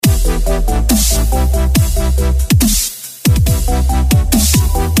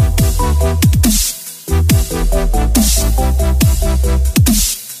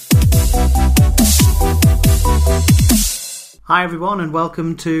Hi everyone and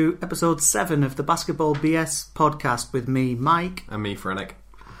welcome to episode 7 of the Basketball BS podcast with me, Mike. And me, Frenick.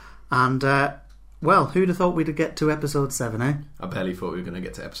 And, well, who'd have thought we'd get to episode 7, eh? I barely thought we were going to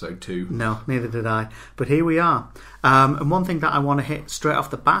get to episode 2. No, neither did I. But here we are. And one thing that I want to hit straight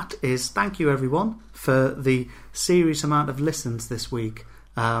off the bat is thank you everyone for the serious amount of listens this week.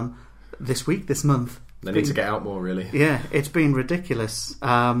 This month. They need to get out more, really. Yeah, it's been ridiculous.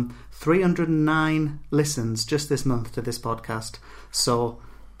 309 listens just this month to this podcast. So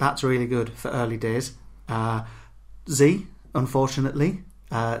that's really good for early days. Z, unfortunately,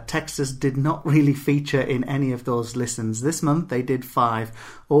 Texas did not really feature in any of those listens. This month they did 5.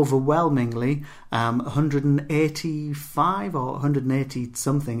 Overwhelmingly, 185 or 180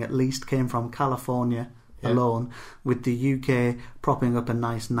 something at least came from California alone, with the UK propping up a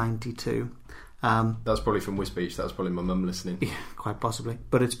nice 92. That's probably from Wisbeach. That was probably my mum listening. Yeah, quite possibly.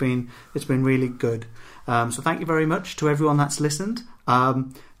 But it's been really good. So thank you very much to everyone that's listened. I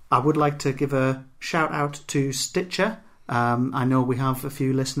would like to give a shout out to Stitcher. I know we have a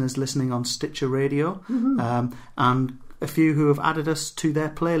few listeners listening on Stitcher Radio, and a few who have added us to their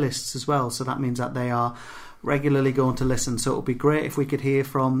playlists as well. So that means that they are regularly going to listen. So it would be great if we could hear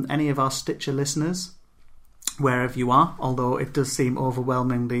from any of our Stitcher listeners, wherever you are, although it does seem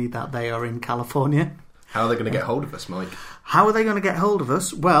overwhelmingly that they are in California. How are they going to get hold of us, Mike? How are they going to get hold of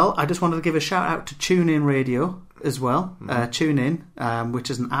us? Well, I just wanted to give a shout out to TuneIn Radio as well. TuneIn,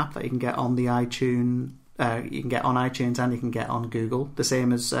 which is an app that you can get on the iTunes. You can get on iTunes and you can get on Google. The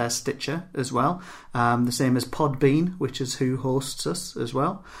same as Stitcher as well. The same as Podbean, which is who hosts us as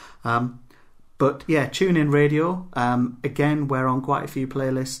well. But yeah, TuneIn Radio, again, we're on quite a few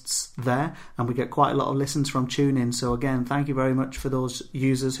playlists there, and we get quite a lot of listens from TuneIn. So again, thank you very much for those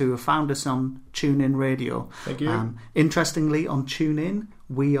users who have found us on TuneIn Radio. Thank you. Interestingly, on TuneIn,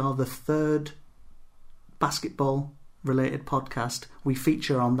 we are the 3rd basketball-related podcast. We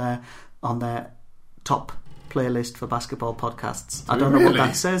feature on their top playlist for basketball podcasts. I don't know what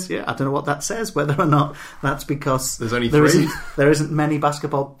that says. Yeah, I don't know what that says. Whether or not that's because there's only 3. There isn't many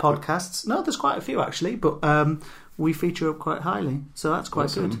basketball podcasts. No, there's quite a few actually, but we feature up quite highly, so that's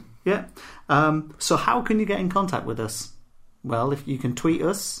quite good. Yeah. So how can you get in contact with us? Well, if you can tweet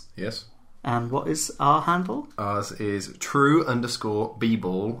us. Yes. And what is our handle? Ours is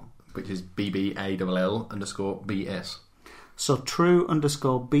true_bball, which is BBALL_BS. So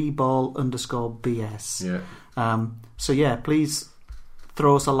true_bball_BS. Yeah. So yeah, please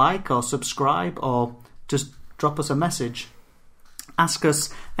throw us a like or subscribe or just drop us a message. Ask us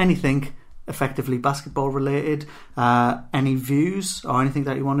anything effectively basketball related, any views or anything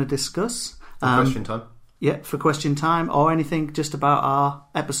that you want to discuss. Question time. Yeah, for question time or anything just about our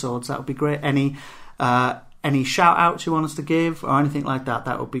episodes. That would be great. Any shout outs you want us to give or anything like that,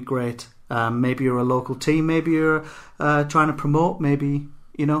 that would be great. Maybe you're a local team, maybe you're trying to promote, maybe,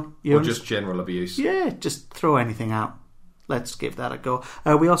 you're... Or just general abuse. Yeah, just throw anything out. Let's give that a go.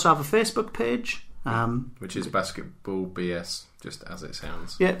 We also have a Facebook page. Which is Basketball BS, just as it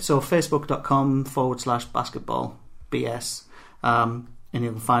sounds. Yeah, so facebook.com/basketball BS. And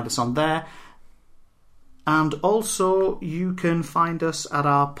you can find us on there. And also, you can find us at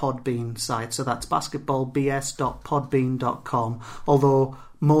our Podbean site. So that's basketballbs.podbean.com. Although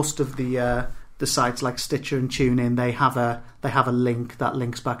most of the sites like Stitcher and TuneIn, they have a link that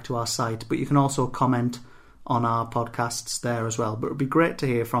links back to our site. But you can also comment on our podcasts there as well. But it would be great to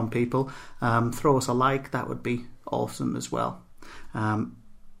hear from people. Throw us a like. That would be awesome as well.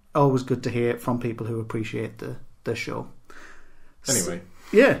 Always good to hear from people who appreciate the show. Anyway.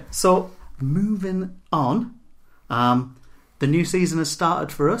 So moving on. The new season has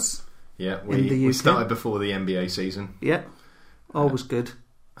started for us. Yeah, we started before the NBA season. Yeah, always good.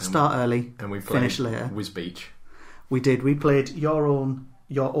 Start early, and we finish later. Wisbeach. We did. We played your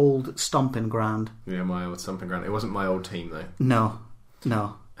old stomping ground. Yeah, my old stomping ground. It wasn't my old team though. No.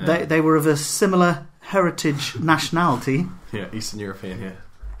 They were of a similar heritage nationality. Yeah, Eastern European. Yeah.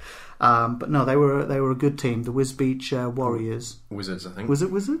 But no, they were a good team. The Wisbeach Warriors. Wizards, I think. Was it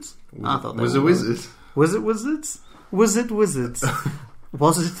Wizards? I thought they were Wizards. Was it Wizards? Was it Wizards?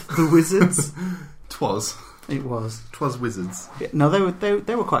 Was it the Wizards? Twas. It was. Twas Wizards. Yeah, no,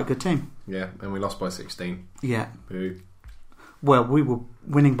 they were quite a good team. Yeah, and we lost by 16. Yeah. Boo. Well, we were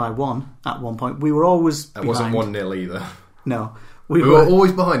winning by 1 at one point. We were always behind. It wasn't 1-0 either. No. We were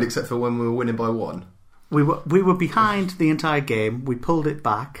always behind except for when we were winning by 1. We were behind the entire game. We pulled it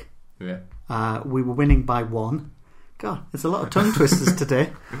back. Yeah. We were winning by 1. God, there's a lot of tongue twisters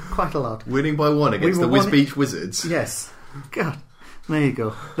today. Quite a lot. Winning by 1 against the Wisbeach Wizards. Yes. God. There you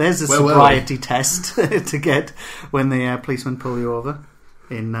go. There's a sobriety test to get when the policeman pull you over.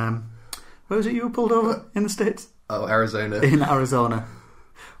 Where was it you were pulled over in the States? Oh, Arizona. in Arizona.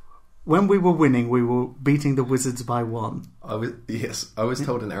 When we were winning, we were beating the Wizards by 1. I was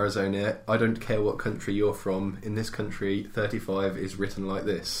told in Arizona, I don't care what country you're from, in this country 35 is written like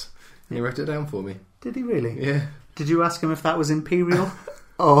this. And he wrote it down for me. Did he really? Yeah. Did you ask him if that was imperial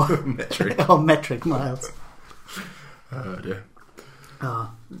or Metric. or metric miles? Oh dear.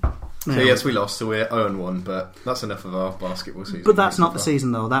 Oh. So yes, we lost, so we're 0-1, but that's enough of our basketball season. But that's not the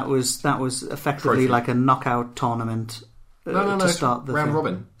season though. That was effectively Trophy. like a knockout tournament No, to start the round thing.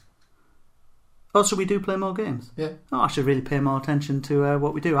 robin. Oh, so we do play more games? Yeah. Oh, I should really pay more attention to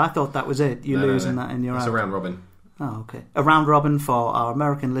what we do. I thought that was it. You lose and that and you're It's out. a round robin. Oh, okay. A round robin for our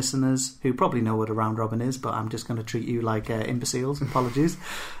American listeners who probably know what a round robin is, but I'm just going to treat you like imbeciles. Apologies.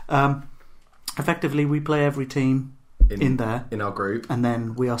 Effectively, we play every team in there. In our group. And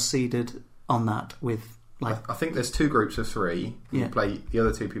then we are seeded on that with... I think there's 2 groups of 3. Yeah. You play the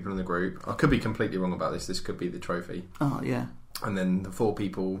other 2 people in the group. I could be completely wrong about this. This could be the trophy. Oh, yeah. And then the 4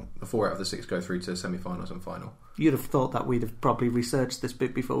 out of the 6 go through to semi-finals and final. You'd have thought that we'd have probably researched this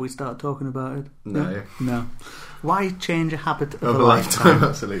bit before we start talking about it. No. No. Why change a habit of Of a a lifetime? lifetime,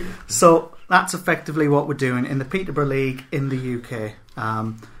 absolutely. So that's effectively what we're doing in the Peterborough League in the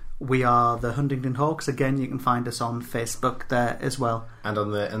UK. We are the Huntingdon Hawks. Again, you can find us on Facebook there as well. And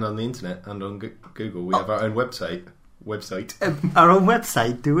on the internet and on Google, we have our own website. Our own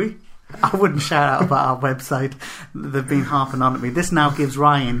website, do we? I wouldn't shout out about our website. They've been harping on at me. This now gives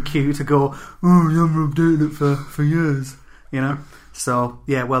Ryan cue to go, oh, you haven't updated it for years. You know? So,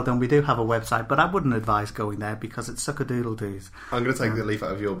 yeah, well done. We do have a website, but I wouldn't advise going there because it's suck-a-doodle-doos. I'm going to take the leaf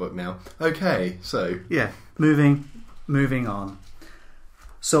out of your book now. Okay, so... Yeah, moving on.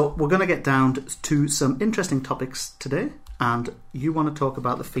 So, we're going to get down to some interesting topics today, and you want to talk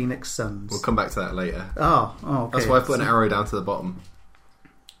about the Phoenix Suns. We'll come back to that later. Oh, okay. That's why I've put an arrow down to the bottom.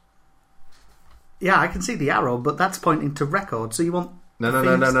 Yeah, I can see the arrow, but that's pointing to record. So you want... No.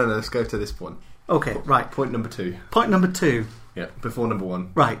 Let's go to this one. Okay, right. Point number 2. Point number 2. Yeah, before number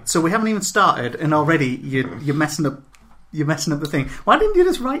 1. Right. So we haven't even started, and already you're messing up. You're messing up the thing. Why didn't you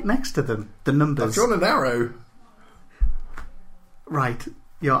just write next to them the numbers? I've drawn an arrow. Right.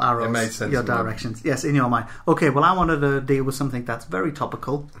 Your arrows. It made sense. Your directions. Yes, in your mind. Okay. Well, I wanted to deal with something that's very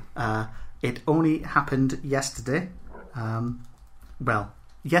topical. It only happened yesterday. Well.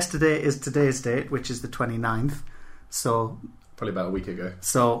 Yesterday is today's date, which is the 29th. So Probably about a week ago.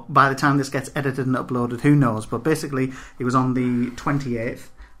 So by the time this gets edited and uploaded, who knows? But basically, it was on the 28th.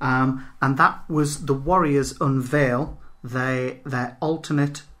 And that was the Warriors unveil their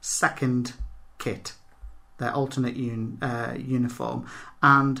alternate second kit. Their alternate uniform.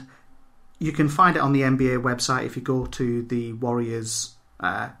 And you can find it on the NBA website if you go to the Warriors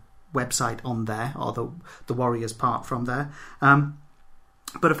website on there, or the Warriors part from there.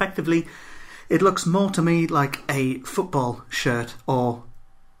 But effectively, it looks more to me like a football shirt or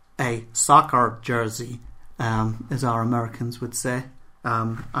a soccer jersey, as our Americans would say.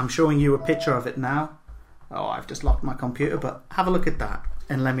 I'm showing you a picture of it now. Oh, I've just locked my computer, but have a look at that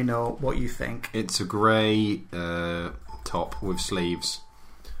and let me know what you think. It's a grey top with sleeves.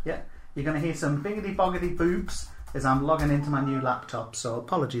 Yeah, you're going to hear some biggity-boggity boops as I'm logging into my new laptop, so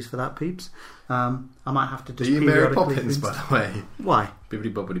apologies for that, peeps. I might have to just... Are you Mary Poppins, by the way? Why?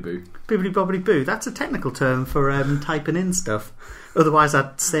 Bibbidi bobbidi boo. Bibbidi bobbidi boo. That's a technical term for typing in stuff. Otherwise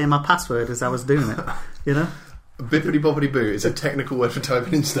I'd say my password as I was doing it, you know? Bibbidi bobbidi boo is a technical word for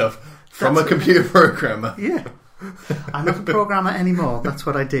typing in stuff from a computer programmer. Yeah. I'm not a programmer anymore. That's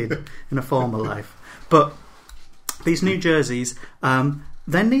what I did in a former life. But these new jerseys,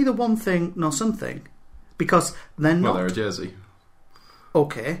 they're neither one thing nor something. Because they're not... Well, they're a jersey.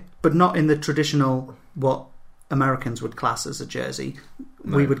 Okay, but not in the traditional, what Americans would class as a jersey.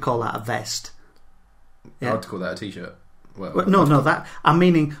 No. We would call that a vest. Yeah. I'd call that a t-shirt. Well, no, that I'm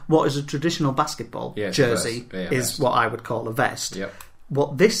meaning what is a traditional basketball jersey is vest. what I would call a vest. Yep.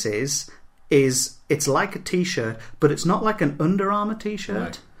 What this is it's like a t-shirt, but it's not like an Under Armour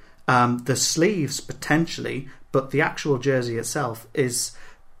t-shirt. No. The sleeves potentially, but the actual jersey itself is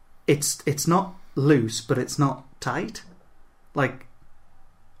it's not loose, but it's not tight. Like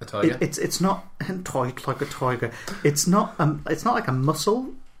a tiger. It's not tight like a tiger. It's not like a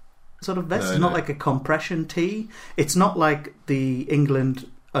muscle sort of vest. No, it's not like a compression tee. It's not like the England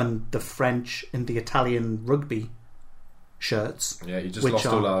and the French and the Italian rugby shirts. Yeah, you just lost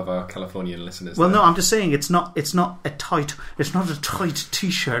all of our Californian listeners. Well, there. no, I'm just saying it's not a tight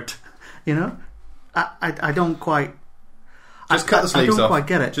t-shirt. You know, I don't quite. Just cut the sleeves off. I don't quite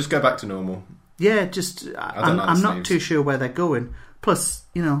get it. Just go back to normal. Yeah, I'm not too sure where they're going, Plus,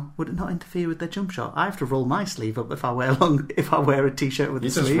 would it not interfere with their jump shot? I have to roll my sleeve up if I wear a t-shirt with You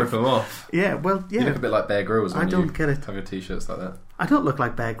a just sleeve. rip them off. Yeah, well, yeah. You look a bit like Bear Grylls when I don't get it. have your t-shirts like that. I don't look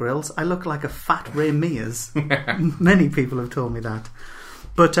like Bear Grylls. I look like a fat Ray Mears. Many people have told me that.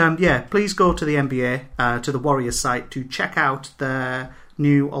 But please go to the NBA, to the Warriors site, to check out their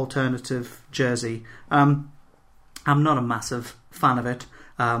new alternative jersey. I'm not a massive fan of it.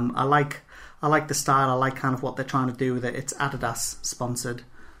 I like the style. I like kind of what they're trying to do with it. It's Adidas sponsored,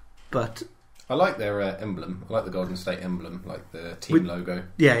 but I like their emblem. I like the Golden State emblem, like the team logo.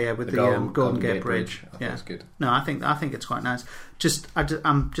 Yeah, with the Golden Gate Bridge. I think it's good. No, I think it's quite nice.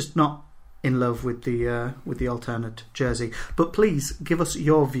 I'm just not in love with the alternate jersey. But please give us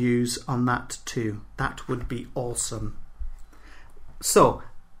your views on that too. That would be awesome. So,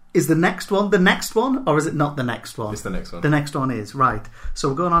 is the next one, or is it not the next one? It's the next one. The next one is, right. So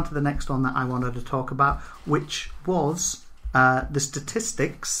we're going on to the next one that I wanted to talk about, which was the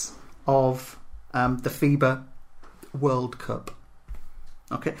statistics of the FIBA World Cup.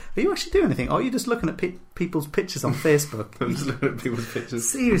 Okay. Are you actually doing anything? Or are you just looking at people's pictures on Facebook? I'm just looking at people's pictures.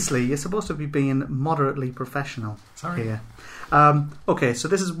 Seriously, you're supposed to be being moderately professional. Sorry. Here. Okay, so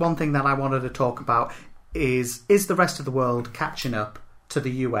this is one thing that I wanted to talk about, is the rest of the world catching up to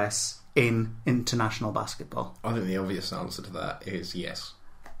the US in international basketball? I think the obvious answer to that is yes.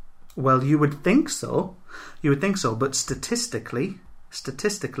 Well, you would think so. But statistically,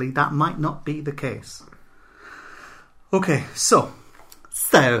 that might not be the case. Okay,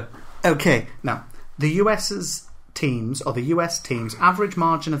 okay. Now, the US teams average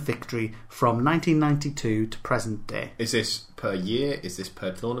margin of victory from 1992 to present day. Is this per year? Is this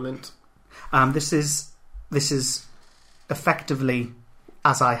per tournament? This is effectively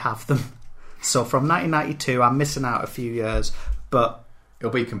as I have them. So from 1992, I'm missing out a few years, but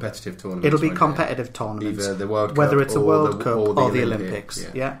it'll be competitive tournaments. It'll be competitive tournaments, either the World Cup, whether it's a World Cup or the Olympics.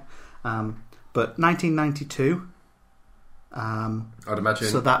 Yeah. But 1992. I'd imagine.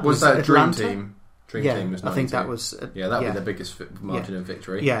 So that was that Atlanta? Dream Team. Dream Team was 92. I think that was. That'd be the biggest margin of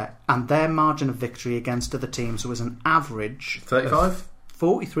victory. Yeah, and their margin of victory against other teams was an average 35,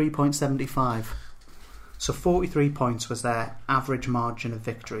 43.75. So 43 points was their average margin of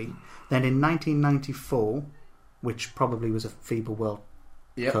victory. Then in 1994, which probably was a FIBA World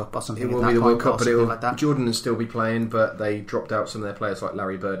Cup or something. It will be the World Cup, but like that. Jordan will still be playing, but they dropped out some of their players, like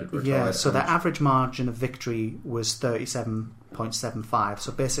Larry Bird had retired. Yeah, so their average margin of victory was 37.75.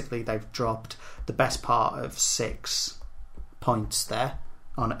 So basically, they've dropped the best part of 6 points there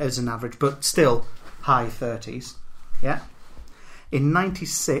as an average, but still high 30s. Yeah. In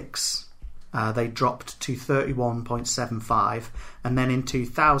 96. They dropped to 31.75, and then in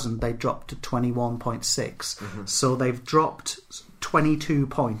 2000 they dropped to 21.6. Mm-hmm. So they've dropped 22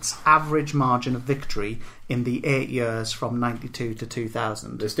 points average margin of victory in the 8 years from 92 to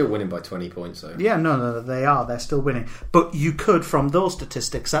 2000. They're still winning by 20 points though. Yeah, no, they are. They're still winning. But you could, from those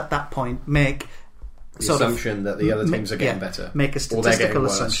statistics at that point, make the assumption that the other teams are getting better. Make a statistical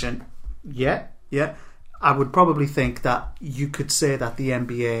assumption. Yeah. I would probably think that you could say that the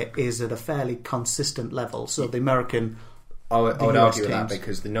NBA is at a fairly consistent level. So the American... I would argue with that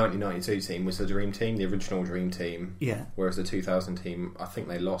because the 1992 team was the Dream Team, the original Dream Team. Yeah. Whereas the 2000 team, I think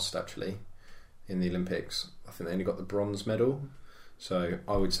they lost, actually, in the Olympics. I think they only got the bronze medal. So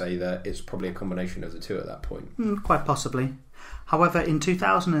I would say that it's probably a combination of the two at that point. Quite possibly. However, in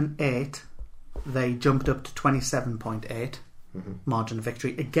 2008, they jumped up to 27.8 margin of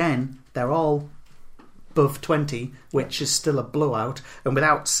victory. Again, they're all above 20, which is still a blowout, and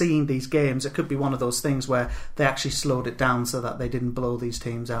without seeing these games, it could be one of those things where they actually slowed it down so that they didn't blow these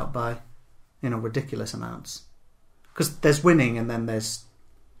teams out by ridiculous amounts, because there's winning and then there's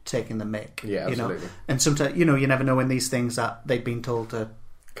taking the mick. Yeah, absolutely. And sometimes you never know in these things that they've been told to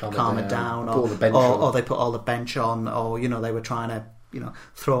calm it down, or they put all the bench on, or they were trying to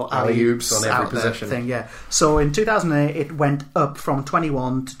throw alley-oops on every possession thing. Yeah. So in 2008 it went up from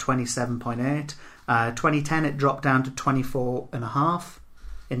 21 to 27.8. 2010 it dropped down to 24.5.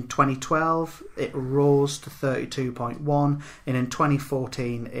 In 2012 it rose to 32.1, and in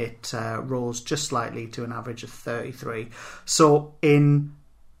 2014 it rose just slightly to an average of 33. So in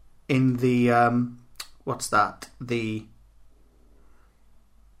the what's that? The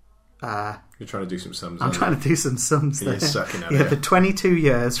you're trying to do some sums. I'm trying to do some sums there. You're sucking at it. The 22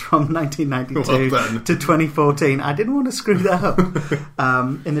 years from 1992 to 2014. I didn't want to screw that up.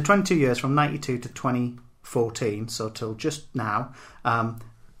 In the 22 years from 92 to 2014, so till just now,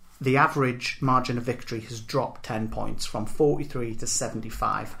 the average margin of victory has dropped 10 points from 43 to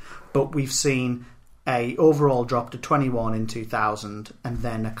 75. But we've seen a overall drop to 21 in 2000, and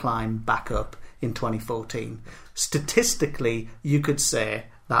then a climb back up in 2014. Statistically, you could say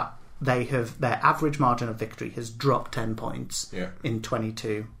that their average margin of victory has dropped 10 points in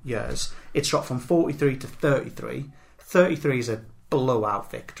 22 years. It's dropped from 43 to 33. 33 is a blowout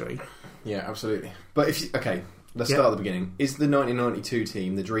victory. Yeah, absolutely. But let's start at the beginning. Is the 1992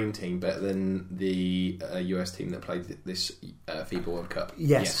 team, the Dream Team, better than the US team that played this FIBA World Cup?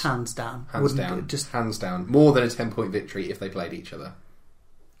 Yes, hands down. Hands down. More than a 10-point victory if they played each other.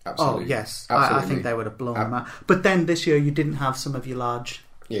 Absolutely. Oh, yes. Absolutely. I think they would have blown them out. But then this year you didn't have some of your large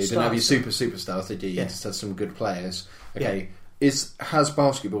you didn't have your superstars, did you? You just had some good players. Okay. Yeah. Has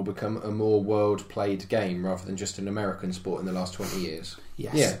basketball become a more world-played game rather than just an American sport in the last 20 years?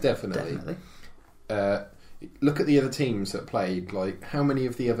 Yes. Yeah, definitely. Look at the other teams that played. Like, how many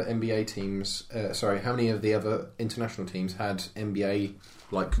of the other NBA teams? How many of the other international teams had NBA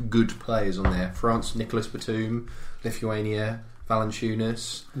good players on there? France, Nicolas Batum, Lithuania,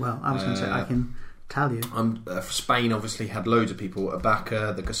 Valanciunas. Well, I was going to say I can tell you. Spain obviously had loads of people: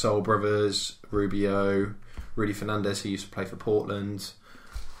 Ibaka, the Gasol brothers, Rubio, Rudy Fernandez, who used to play for Portland.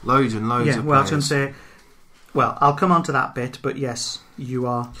 Loads and loads of players. I was going to say. Well, I'll come on to that bit, but yes, you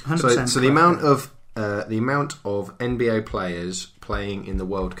are 100%. So the amount of NBA players playing in the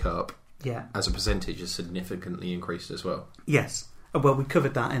World Cup, as a percentage, has significantly increased as well. Yes. Well, we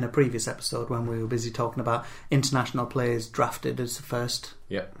covered that in a previous episode when we were busy talking about international players drafted as the first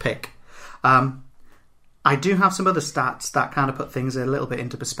pick. I do have some other stats that kind of put things a little bit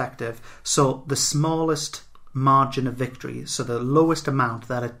into perspective. So the smallest margin of victory, so the lowest amount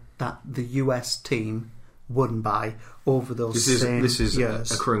that the US team won by over those this is years.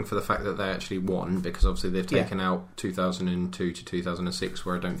 Accruing for the fact that they actually won, because obviously they've taken out 2002 to 2006,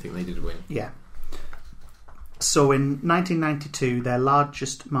 where I don't think they did win. Yeah. So in 1992, their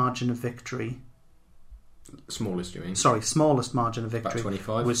largest margin of victory... Smallest, you mean? Sorry, smallest margin of victory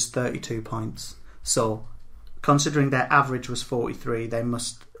 25? Was 32 points. So, considering their average was 43, they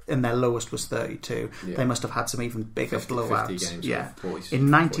must... And their lowest was 32. Yeah. They must have had some even bigger blowouts. 50 games, yeah. 40, in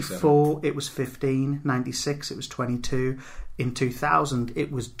 94, it was 15. 96, it was 22. In 2000,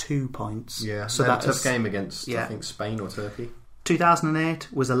 it was 2 points. Yeah, so that's a tough game against, I think, Spain or Turkey. 2008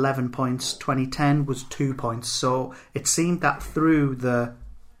 was 11 points. 2010 was 2 points. So it seemed that through the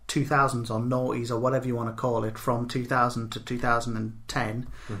 2000s or noughties or whatever you want to call it, from 2000 to 2010,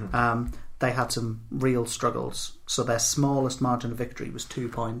 they had some real struggles. So their smallest margin of victory was 2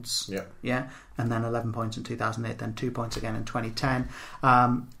 points. Yeah. And then 11 points in 2008, then 2 points again in 2010.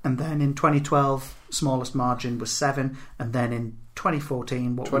 And then in 2012, smallest margin was 7. And then in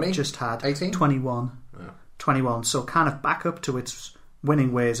 2014, what 20? we just had, 18? 21. 21. So kind of back up to its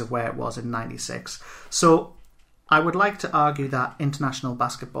winning ways of where it was in 96. So I would like to argue that international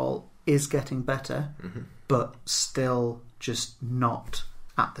basketball is getting better, but still just not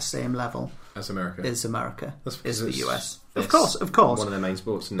at the same level as America. Is the US. Of course. One of their main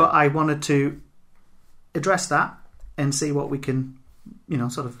sports, isn't it? But I wanted to address that and see what we can,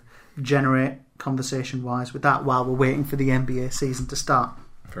 sort of generate conversation-wise with that while we're waiting for the NBA season to start.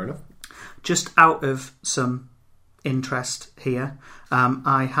 Fair enough. Just out of some interest here,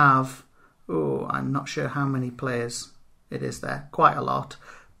 I have, I'm not sure how many players it is there, quite a lot,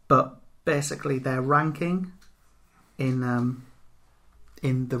 but basically their ranking in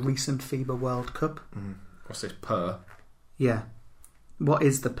the recent FIBA World Cup. What's this, per? Yeah. What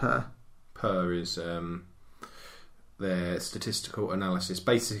is the per? Per is their statistical analysis,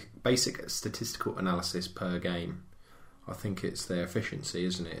 basic statistical analysis per game. I think it's their efficiency,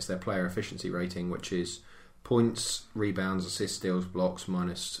 isn't it? It's their player efficiency rating, which is points, rebounds, assists, steals, blocks,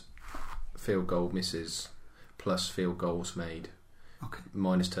 minus field goal misses, plus field goals made,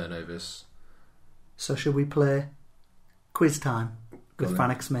 minus turnovers. So should we play quiz time with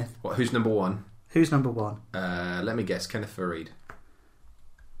Frank Smith? What? Who's number one? Who's number one? Let me guess. Kenneth Faried.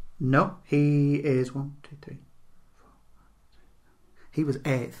 No, he is 1, 2, 3, 4. He was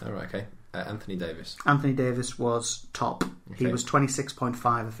 8th. All right, okay. Anthony Davis. Anthony Davis was top. Okay. He was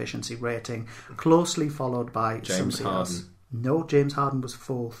 26.5 efficiency rating, closely followed by James Harden. Else. No, James Harden was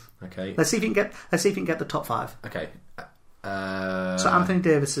 4th. Okay. Let's see if you can get the top 5. Okay. So Anthony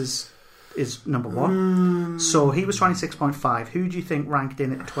Davis is number 1. So he was 26.5. Who do you think ranked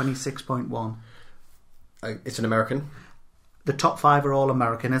in at 26.1? It's an American. The top 5 are all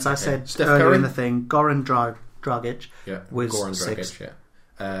American. As I said Steph earlier Curry? in the thing, Goran Dragic was Goran 6th. Dragic,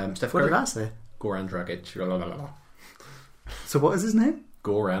 yeah. Steph What Curry? did I say? Goran Dragic. La, la, la, la. So what is his name?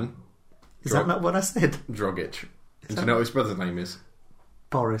 Goran. Is that not what I said? Dragic. Do you know what his brother's name is?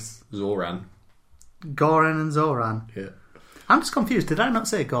 Boris. Zoran. Goran and Zoran. Yeah. I'm just confused. Did I not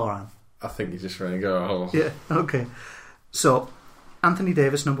say Goran? I think he's just trying to go. Yeah, okay. So, Anthony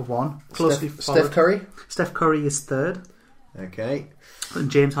Davis, number 1. Closely followed. Steph Curry? Steph Curry is 3rd. Okay.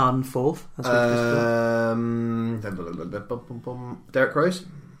 And James Harden 4th. As Derrick Rose?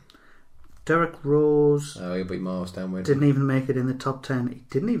 Derrick Rose... Oh, he'll be miles downward. Didn't even make it in the top 10. He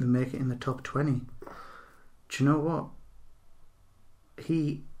didn't even make it in the top 20. Do you know what?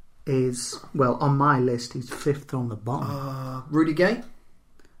 He is... Well, on my list, he's 5th on the bottom. Rudy Gay?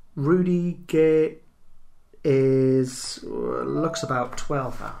 Rudy Gay is... looks about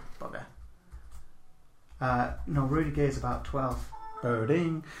 12. Bugger. No, Rudy Gay is about 12.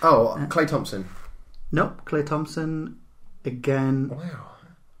 Birding. Klay Thompson. Nope, Klay Thompson again. Wow.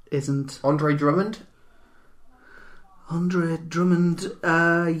 Isn't. Andre Drummond? Andre Drummond,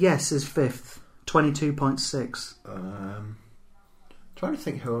 yes, is 5th. 22.6. Trying to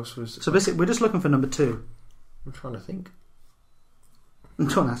think who else was. So basically, we're just looking for number 2. I'm trying to think.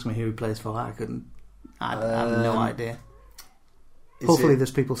 Don't ask me who he plays for. I couldn't. I have no idea. Hopefully,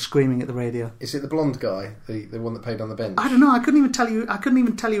 there's people screaming at the radio. Is it the blonde guy, the one that played on the bench? I don't know. I couldn't even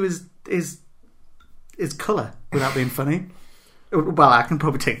tell you his colour without being funny. Well, I can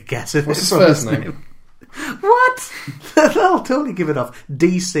probably take a guess. What's his first name? What? I'll totally give it off.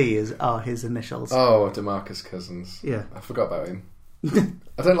 DC are his initials. Oh, DeMarcus Cousins. Yeah. I forgot about him.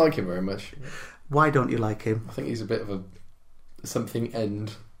 I don't like him very much. Why don't you like him? I think he's a bit of a something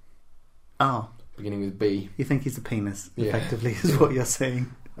end. Oh. Beginning with B. You think he's a penis, effectively, is what you're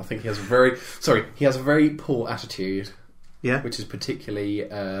saying. I think he has a very poor attitude. Yeah. Which is particularly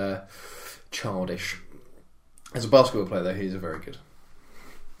childish. As a basketball player, though, he's very good.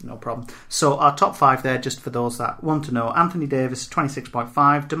 No problem. So our top 5 there, just for those that want to know: Anthony Davis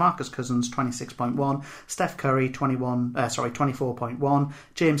 26.5, DeMarcus Cousins 26.1, Steph Curry 24.1,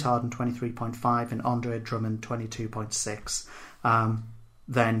 James Harden 23.5, and Andre Drummond 22.6.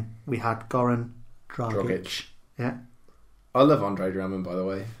 Then we had Goran Dragic. Yeah. I love Andre Drummond, by the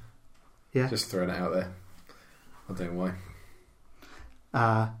way. Yeah. Just throwing it out there. I don't know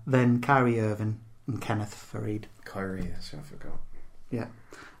why. Then Kyrie Irving and Kenneth Faried. Kyrie, yes, I forgot. Yeah.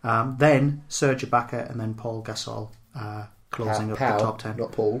 Then Serge Ibaka and then Paul Gasol closing up the top 10.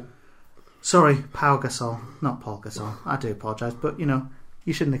 Not Paul. Sorry, Pau Gasol, not Paul Gasol. I do apologise, but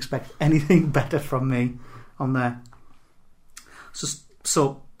you shouldn't expect anything better from me on there.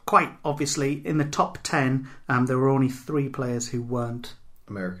 So quite obviously, in the top 10, there were only 3 players who weren't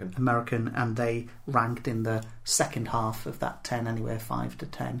American, and they ranked in the second half of that 10 anyway, 5 to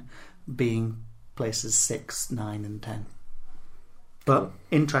 10, being places 6, 9 and 10. But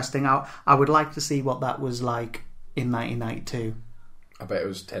interesting. I would like to see what that was like in 1992. I bet it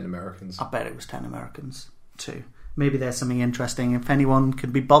was 10 Americans. I bet it was 10 Americans too. Maybe there's something interesting. If anyone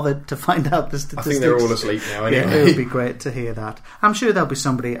could be bothered to find out the statistics. I think they're all asleep now anyway. Yeah, it would be great to hear that. I'm sure there'll be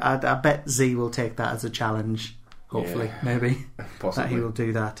somebody. I bet Z will take that as a challenge. Hopefully, maybe. Possibly. That he will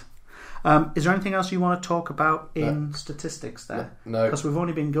do that. Is there anything else you want to talk about in statistics there? No. Because we've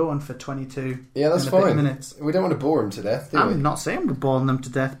only been going for 22 that's fine. minutes. We don't want to bore them to death, do we? I'm not saying we're boring them to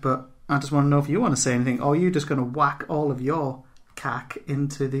death, but I just want to know if you want to say anything, or are you just going to whack all of your cack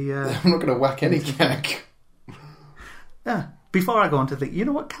into the... I'm not going to whack any cack. Yeah. Before I go on to think, you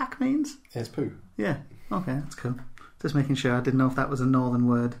know what cack means? Yeah, it's poo. Yeah. Okay, that's cool. Just making sure. I didn't know if that was a northern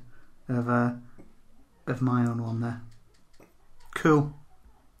word of my own one there. Cool.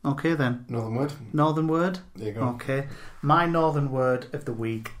 Okay then. Northern word. Northern word. There you go. Okay. My northern word of the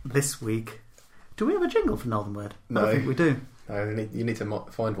week this week. Do we have a jingle for northern word? No. I don't think we do. No, you need to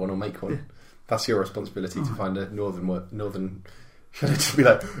find one or make one. Yeah. That's your responsibility to find a northern word. Northern. Should I just be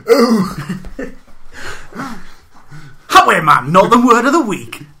like, ooh? Highwayman, northern word of the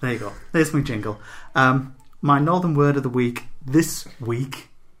week. There you go. There's my jingle. My northern word of the week this week,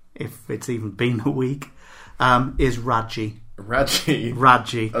 if it's even been a week, is Raji.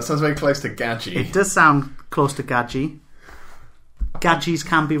 Raji. That sounds very close to Gadji. It does sound close to Gadji. Gadgis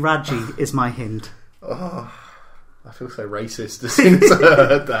can be Raji is my hint. Oh, I feel so racist as soon as I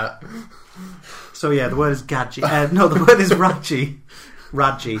heard that. So yeah, the word is Gadji. No, the word is Raji.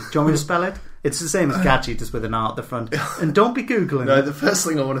 Raji. Do you want me to spell it? It's the same as Gadji, just with an R at the front. And don't be Googling. No, the first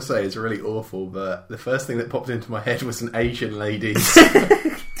thing I want to say is really awful, but the first thing that popped into my head was an Asian lady.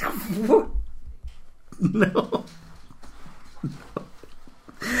 What? No.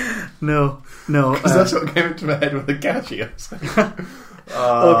 No. Because that's what came into my head with the Gadji.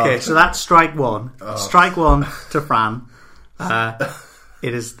 Okay, so that's strike one. Strike one to Fran.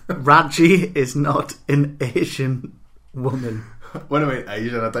 It is Raji is not an Asian woman. When I mean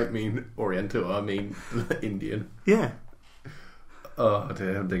Asian, I don't mean Oriental. I mean Indian. Yeah. Oh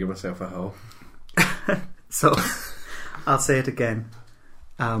dear, I'm digging myself a hole. So I'll say it again.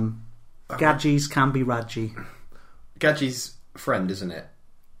 Gadgis can be Raji. Gadgis friend, isn't it?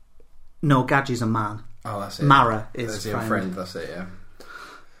 No, Gadgey's a man. Oh, that's it. Mara is That's your friend. That's it,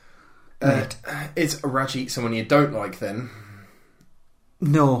 yeah. Is Raji someone you don't like then?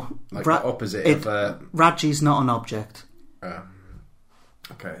 No. Like the opposite of... Raji's not an object.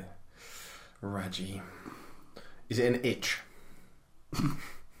 Okay. Raji. Is it an itch?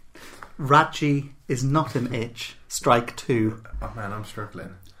 Raji is not an itch. Strike 2. Oh man, I'm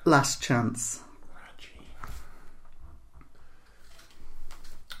struggling. Last chance.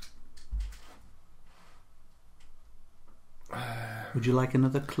 Raji. Would you like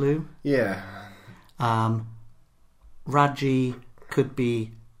another clue? Yeah. Raji could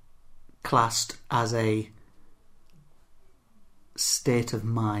be classed as a state of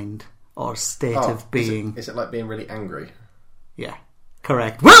mind or state of being. Is it like being really angry? Yeah,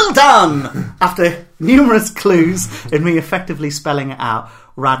 correct. Well done! After numerous clues and me effectively spelling it out,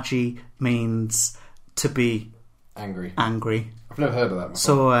 Raji means to be Angry. angry. I've never heard of that before.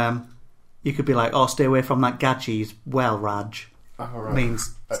 So you could be like, oh, stay away from that Gadgey. Well, Raj. Oh, right.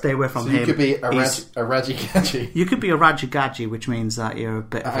 Means stay away from so him. you could be a Raji Gadgey. You could be a Raji Gadgey, which means that you're a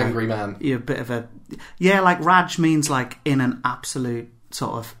bit of angry man. You're a bit of a... Yeah, like Raj means like in an absolute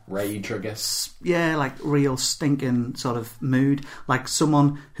sort of... Rage, I guess. Yeah, like real stinking sort of mood. Like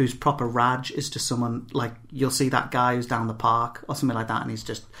someone who's proper Raj is just someone... Like you'll see that guy who's down the park or something like that and he's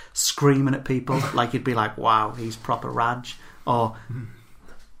just screaming at people. Like you'd be like, wow, he's proper Raj. Or,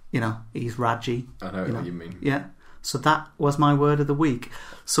 you know, he's Raji. I know what you mean. Yeah. So that was my word of the week.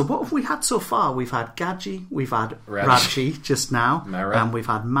 So what have we had so far? We've had Gadgey, we've had Raji just now, Mara. and we've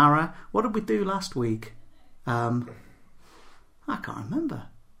had Mara. What did we do last week? I can't remember.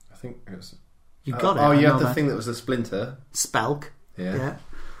 I think it was... You got it. Oh, you had the thing that was a splinter. Spelk. Yeah.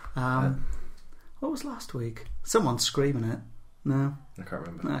 What was last week? Someone's screaming it. No. I can't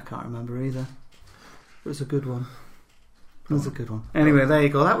remember. I can't remember either. It was a good one. It was a good one. Anyway, there you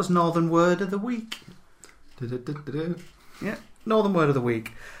go. That was Northern Word of the Week. Yeah, Northern Word of the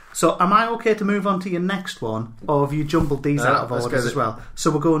Week. So am I okay to move on to your next one, or have you jumbled these out of orders as well?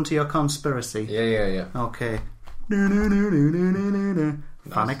 So we're going to your conspiracy. Yeah. Okay.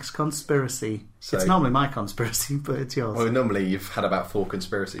 Phanic's conspiracy. So, it's normally my conspiracy, but it's yours. Well, normally you've had about 4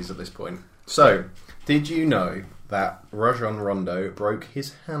 conspiracies at this point. So, did you know that Rajon Rondo broke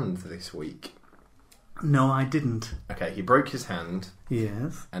his hand this week? No, I didn't. Okay, he broke his hand.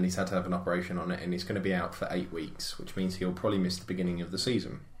 Yes. And he's had to have an operation on it, and he's going to be out for 8 weeks, which means he'll probably miss the beginning of the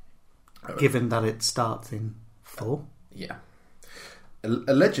season. Given that it starts in 4? Yeah.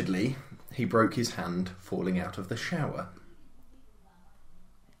 Allegedly, he broke his hand falling out of the shower.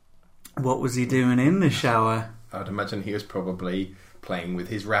 What was he doing in the shower? I'd imagine he was probably playing with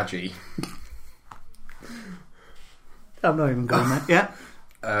his Raji. I'm not even going there.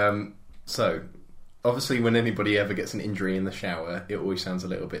 Yeah. So, obviously when anybody ever gets an injury in the shower, it always sounds a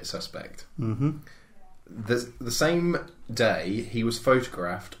little bit suspect. Mm-hmm. The same day, he was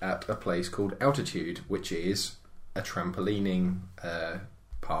photographed at a place called Altitude, which is a trampolining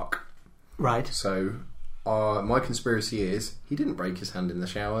park. Right. So, my conspiracy is, he didn't break his hand in the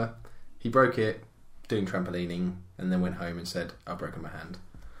shower. He broke it doing trampolining and then went home and said, I've broken my hand.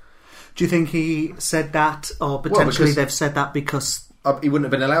 Do you think he said that, or potentially they've said that because... He wouldn't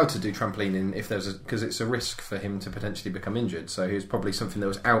have been allowed to do trampolining if there's because it's a risk for him to potentially become injured. So it was probably something that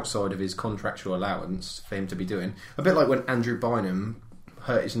was outside of his contractual allowance for him to be doing. A bit like when Andrew Bynum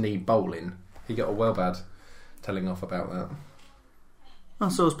hurt his knee bowling. He got a well bad telling off about that. Oh,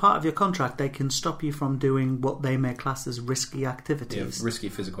 so as part of your contract, they can stop you from doing what they may class as risky activities. Yeah, risky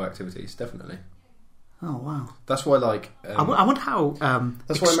physical activities, definitely. Oh, wow. That's why, like... I wonder how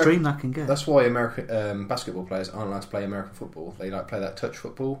extreme that can get. That's why American basketball players aren't allowed to play American football. They play that touch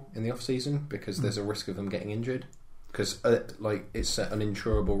football in the off-season because there's a risk of them getting injured. Because it's an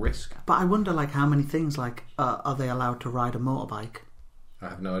insurable risk. But I wonder how many things, are they allowed to ride a motorbike? I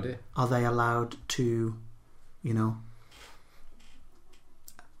have no idea. Are they allowed to,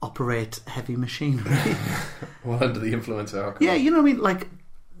 operate heavy machinery? Well, under the influence of alcohol. Yeah, you know what I mean?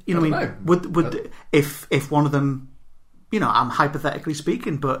 Would if one of them, I'm hypothetically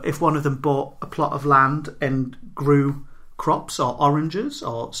speaking, but if one of them bought a plot of land and grew crops or oranges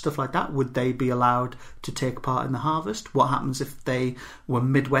or stuff like that, would they be allowed to take part in the harvest? What happens if they were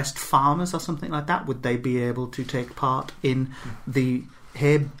Midwest farmers or something like that? Would they be able to take part in the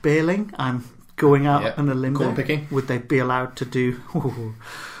hay baling? I'm going out on a limb. Corn picking. Would they be allowed to do...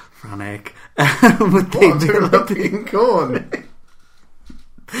 Frank. Would they be allowed to picking corn?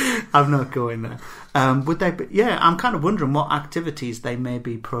 I'm not going there. Would they? I'm kind of wondering what activities they may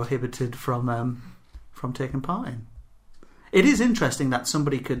be prohibited from taking part in. It is interesting that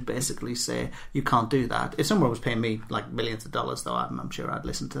somebody could basically say you can't do that. If someone was paying me like millions of dollars, though, I'm sure I'd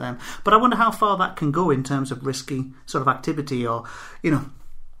listen to them. But I wonder how far that can go in terms of risky sort of activity, or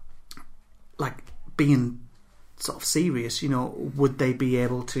like being sort of serious. Would they be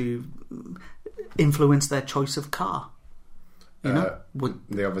able to influence their choice of car?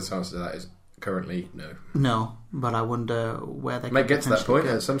 The obvious answer to that is currently no. No, but I wonder where they might get to that point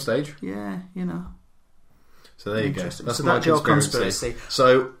at some stage. Yeah, So there you go. That's your conspiracy.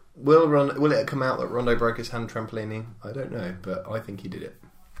 So will it come out that Rondo broke his hand trampolining? I don't know, but I think he did it.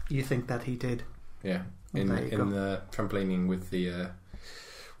 You think that he did? Yeah, in the trampolining with the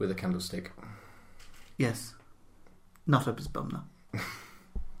candlestick. Yes, not up his bum though.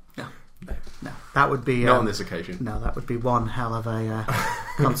 No, that would be not on this occasion. No, that would be one hell of a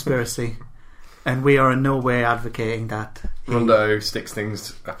conspiracy, and we are in no way advocating that Rondo sticks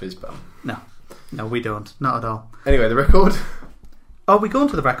things up his bum. No, we don't. Not at all. Anyway, the record. Are we going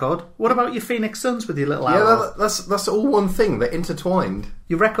to the record? What about your Phoenix Suns with your little owl? Yeah, that's all one thing. They're intertwined.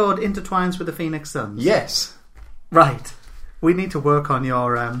 Your record intertwines with the Phoenix Suns? Yes. Right. We need to work on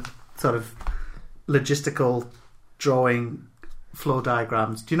your sort of logistical drawing flow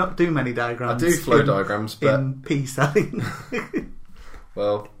diagrams. Do you not do many diagrams? I do flow diagrams, but in peace, I think.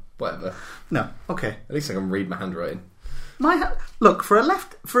 Well, whatever. No, okay. At least I can read my handwriting. Look, for a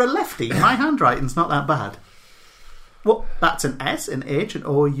lefty, my handwriting's not that bad. What? That's an S, an H, an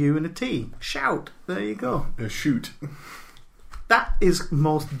O, a U, and a T. Shout. There you go. Shoot. That is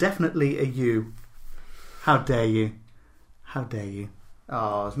most definitely a U. How dare you? How dare you?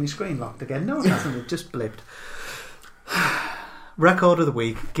 Oh, is my screen locked again? No, it hasn't. It just blipped. Record of the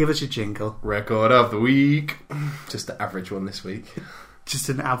week. Give us your jingle. Record of the week. Just the average one this week. Just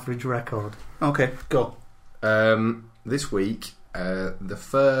an average record. Okay, go. This week, the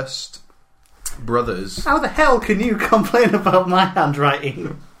first brothers... How the hell can you complain about my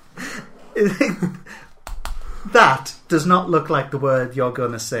handwriting? That does not look like the word you're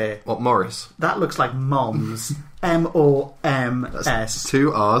going to say. What, Morris? That looks like moms. M-O-M-S. That's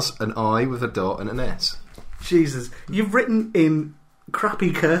 2 R's, an I with a dot and an S. Jesus. You've written in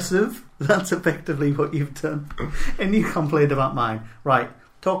crappy cursive. That's effectively what you've done. And you complained about mine. Right.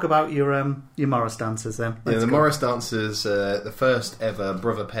 Talk about your Morris dancers then. The Morris dancers, the first ever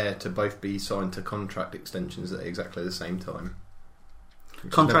brother pair to both be signed to contract extensions at exactly the same time.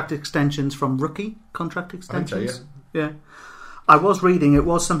 Contract extensions from rookie contract extensions? So, yeah. I was reading, it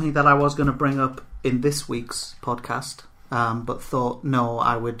was something that I was going to bring up in this week's podcast, but thought, no,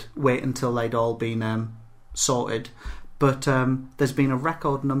 I would wait until they'd all been sorted. But there's been a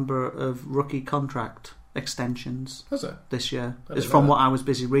record number of rookie contract extensions this year. It's from what I was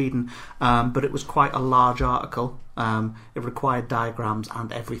busy reading, but it was quite a large article. It required diagrams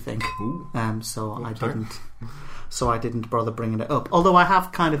and everything. So I didn't bother bringing it up, although I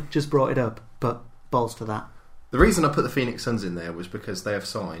have kind of just brought it up, but balls to that. The reason I put the Phoenix Suns in there was because they have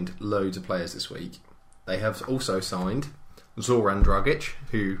signed loads of players this week. They have also signed Zoran Dragic,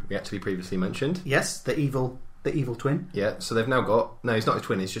 who we actually previously mentioned. Yes, the evil twin. Yeah, so they've now got... No, he's not a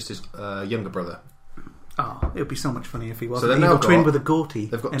twin, he's just his younger brother. Oh, it would be so much funnier if he was an evil twin with a goatee.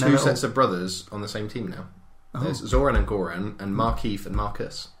 They've got 2 sets of brothers on the same team now. Oh. There's Zoran and Goran, and Markeith and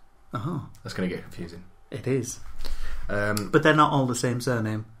Marcus. Oh. That's going to get confusing. It is. But they're not all the same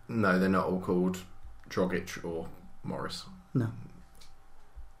surname. No, they're not all called Dragic or Morris. No.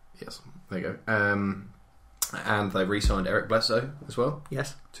 Yes, there you go. And they've re-signed Eric Bledsoe as well.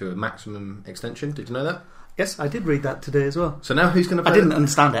 Yes. To a maximum extension. Did you know that? Yes, I did read that today as well. So now who's going to play... I didn't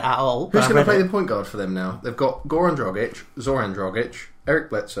understand it at all. Who's going to play the point guard for them now? They've got Goran Dragic, Zoran Dragic, Eric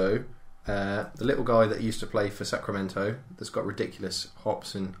Bledsoe, the little guy that used to play for Sacramento that's got ridiculous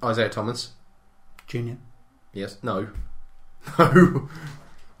hops, and Isaiah Thomas. Junior. Yes. No. No.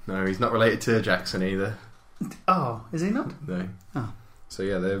 No, he's not related to Jackson either. Oh, is he not? No. Oh. So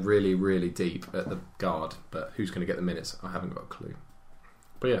yeah, they're really, really deep at the guard, but who's going to get the minutes? I haven't got a clue.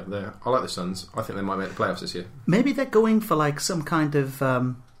 But yeah, I like the Suns. I think they might make the playoffs this year. Maybe they're going for like some kind of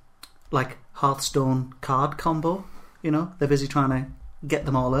like Hearthstone card combo. You know, they're busy trying to get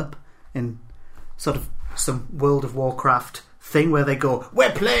them all up in sort of some World of Warcraft thing where they go,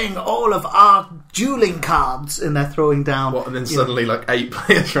 we're playing all of our dueling cards, and they're throwing down. What? And then suddenly like 8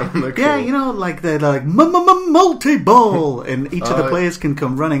 players are on the court. Yeah, you know, like they're like multi-ball, and each of the players can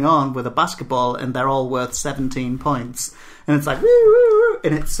come running on with a basketball, and they're all worth 17 points. And it's like, woo, woo, woo,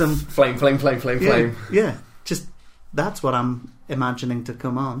 and it's some... Flame. Yeah, just, that's what I'm imagining to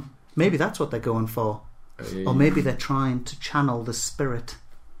come on. Maybe that's what they're going for. Or maybe they're trying to channel the spirit,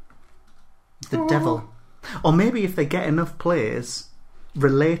 the devil. Or maybe if they get enough players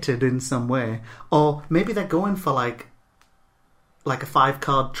related in some way, or maybe they're going for like like a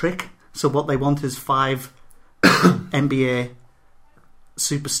 5-card trick. So what they want is 5 NBA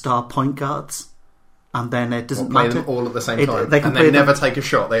superstar point guards, and then it doesn't play matter. them all at the same time. They can and play they them, never take a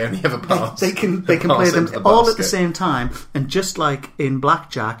shot. They only have a pass. They can play them all at the same time, and just like in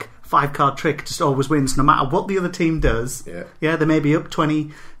blackjack, 5-card trick just always wins no matter what the other team does. Yeah, they may be up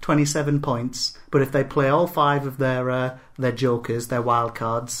 27 points, but if they play all 5 of their jokers, their wild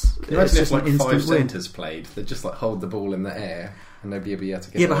cards, it's just like an 5 instant win. centres played. They just like hold the ball in the air and nobody will be able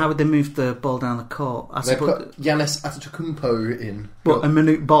to get it. Yeah, but how would they move the ball down the court? They put Giannis Antetokounmpo in. But a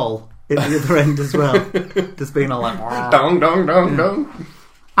minute ball at the other end as well. There's been a like dong dong dong dong.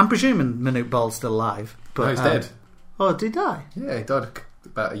 I'm presuming Manute Ball's still alive, but No, he's dead. Oh, did he die? Yeah, he died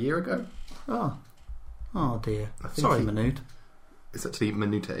about a year ago. Oh dear. Sorry, Manute. It's actually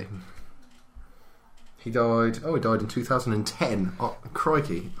Manute. He died. Oh, he died in 2010. Oh,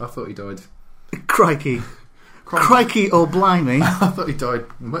 crikey! I thought he died. Crikey or blimey! I thought he died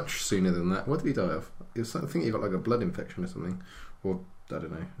much sooner than that. What did he die of? I think he got like a blood infection or something, or I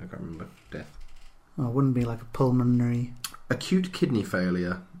don't know. I can't remember. Death. Oh, it wouldn't be like a pulmonary. Acute kidney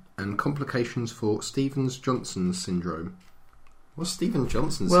failure and complications for Stevens-Johnson syndrome. What's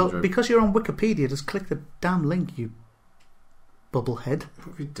Stevens-Johnson syndrome? Well, because you're on Wikipedia, just click the damn link, you bubblehead.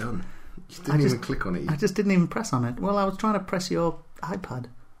 What have you done? You didn't even click on it. I just didn't even press on it. Well, I was trying to press your iPad.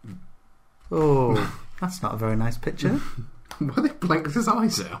 Oh, that's not a very nice picture. Why they blanked his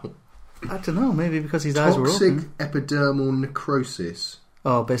eyes out? I don't know, maybe because his eyes were open. Toxic epidermal necrosis.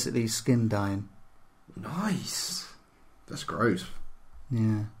 Oh, basically skin dying. Nice. That's gross.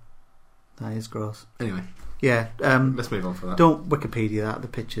 Yeah, that is gross. Anyway. Yeah, let's move on from that. Don't Wikipedia that. The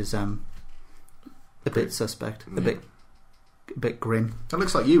picture's a bit suspect, a bit grim. That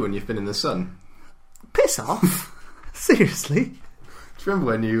looks like you when you've been in the sun. Piss off! Seriously? Do you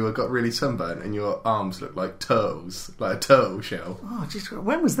remember when you got really sunburnt and your arms looked like turtles, like a turtle shell? Oh, jeez,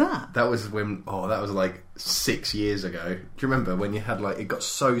 when was that? That was when. Oh, that was like 6 years ago. Do you remember when you had like it got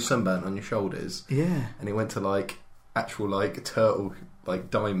so sunburnt on your shoulders? Yeah. And it went to like actual like turtle like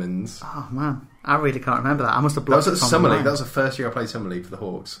diamonds. Oh man, I really can't remember that. I must have blocked That was it at from Summer my League. mind. That was the first year I played Summer League for the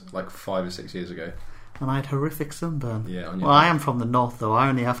Hawks, like 5 or 6 years ago. And I had horrific sunburn. Yeah. On your well, I am from the north though. I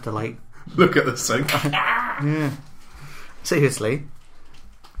only have to like look at the sun. Yeah. Seriously.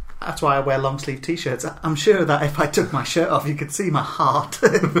 That's why I wear long sleeve t-shirts. I'm sure that if I took my shirt off, you could see my heart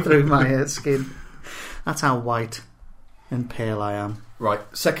through my skin. That's how white and pale I am. Right,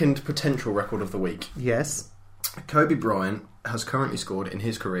 second potential record of the week. Yes. Kobe Bryant has currently scored in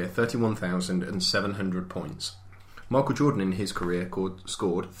his career 31,700 points. Michael Jordan in his career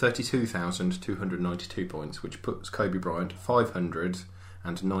scored 32,292 points, which puts Kobe Bryant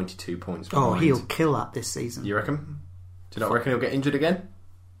 592 points behind. Oh, he'll kill that this season. You reckon? Do you not reckon he'll get injured again?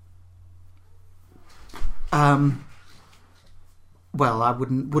 Well, I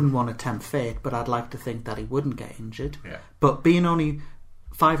wouldn't want to tempt fate, but I'd like to think that he wouldn't get injured. Yeah. But being only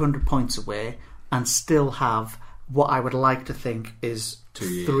 500 points away and still have what I would like to think is 2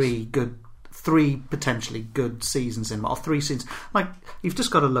 years. three potentially good seasons in, or 3 seasons. Like, you've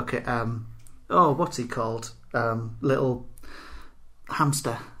just got to look at what's he called? Little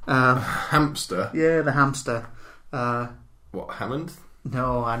hamster. Hamster? Yeah, the hamster. What, Hammond?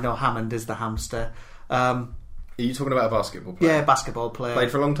 No, I know Hammond is the hamster. Are you talking about a basketball player? Yeah, basketball player.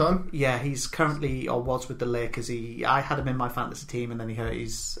 Played for a long time? Yeah, he's currently, or was with the Lakers. I had him in my fantasy team, and then he hurt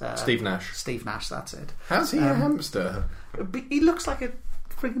his... Steve Nash. Steve Nash, that's it. How's he a hamster? He looks like a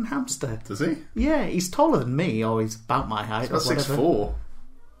friggin' hamster. Does he? Yeah, he's taller than me, or he's about my height. He's about or whatever. 6'4".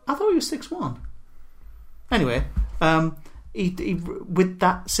 I thought he was 6'1". Anyway, he with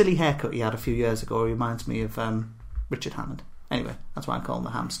that silly haircut he had a few years ago, he reminds me of Richard Hammond. Anyway, that's why I call him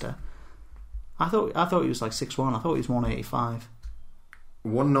the hamster. I thought he was like 6'1". I thought he was 185.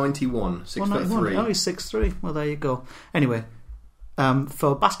 191, 6'3". Oh, he's 6'3". Well, there you go. Anyway,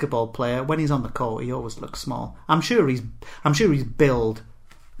 for a basketball player, when he's on the court, he always looks small. I'm sure he's build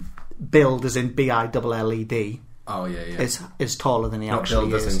as in BILLED. Oh yeah. Is taller than he not actually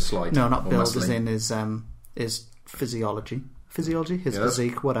build is. As in slight. No, not build muscly. as in his physiology, his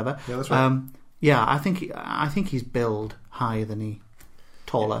physique, whatever. Yeah, that's right. Yeah, I think he's build higher than he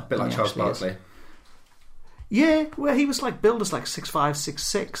taller. A bit like Charles Barkley. Yeah, well, he was like billed as like 6'5",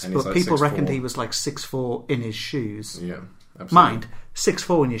 6'6", but like people 6'4". reckoned he was like 6'4" in his shoes. Yeah, absolutely. Mind,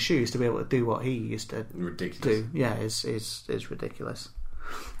 6'4" in your shoes to be able to do what he used to ridiculous. do. Yeah, is ridiculous.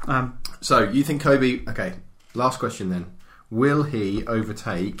 So you think Kobe? Okay, last question then. Will he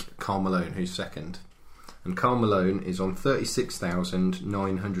overtake Karl Malone, who's second? And Karl Malone is on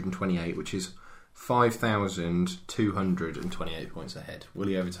 36,928, which is 5,228 points ahead. Will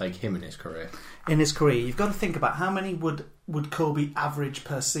he overtake him in his career? In his career, you've got to think about how many would Kobe average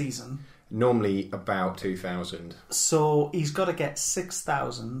per season. Normally about 2,000. So he's got to get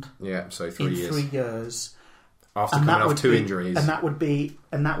 6,000. Yeah, so in 3 years. 3 years. After coming off 2 injuries. And that would be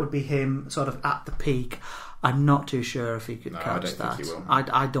him sort of at the peak. I'm not too sure if he could catch that. I don't think he will.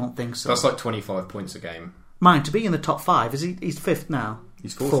 I don't think so. That's like 25 points a game. Mind, to be in the top 5, he's 5th now.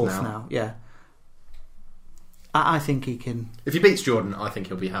 He's fourth now, yeah. I think he can... If he beats Jordan, I think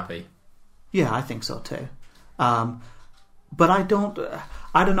he'll be happy. Yeah, I think so too. But I don't know.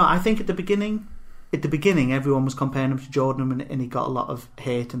 I think at the beginning, everyone was comparing him to Jordan, and he got a lot of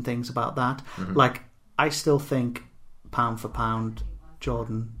hate and things about that. Mm-hmm. Like, I still think pound for pound,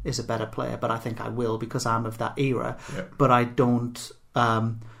 Jordan is a better player, but I think I will because I'm of that era. Yep. But I don't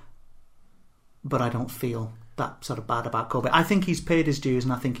feel that sort of bad about Kobe. I think he's paid his dues,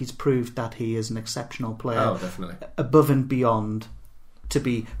 and I think he's proved that he is an exceptional player. Oh, definitely. Above and beyond to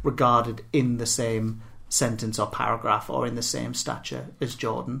be regarded in the same sentence or paragraph or in the same stature as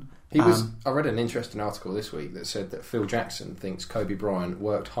Jordan. I read an interesting article this week that said that Phil Jackson thinks Kobe Bryant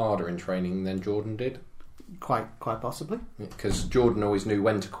worked harder in training than Jordan did. Quite possibly. Because Jordan always knew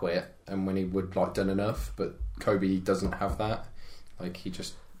when to quit and when he would done enough, but Kobe doesn't have that. Like, he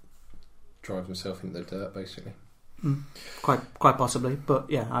just drives himself into the dirt, basically. Quite possibly, but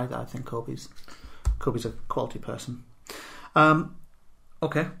yeah, I think Kobe's a quality person.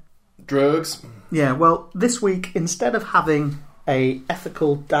 Okay. Drugs. Yeah, well, this week, instead of having a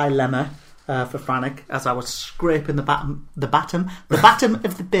ethical dilemma for Franek, as I was scraping the bottom of the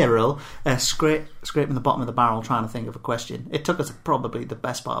barrel, scraping the bottom of the barrel, trying to think of a question. It took us probably the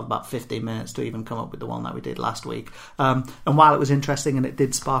best part of about 15 minutes to even come up with the one that we did last week. And while it was interesting and it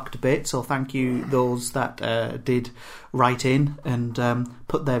did spark debate, so thank you those that did write in and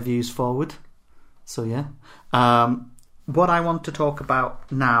put their views forward. So yeah. What I want to talk about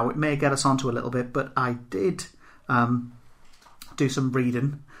now, it may get us onto a little bit, but I did do some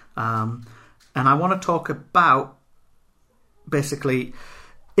reading, and I want to talk about basically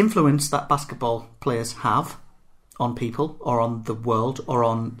influence that basketball players have on people or on the world or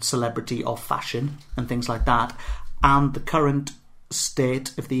on celebrity or fashion and things like that, and the current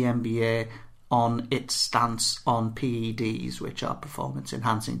state of the NBA on its stance on PEDs, which are performance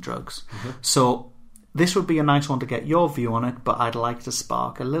enhancing drugs. Mm-hmm. So this would be a nice one to get your view on it, but I'd like to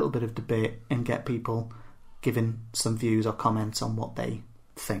spark a little bit of debate and get people giving some views or comments on what they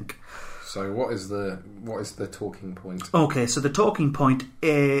think. So what is the talking point? Okay, so the talking point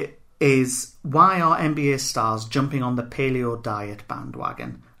is why are NBA stars jumping on the paleo diet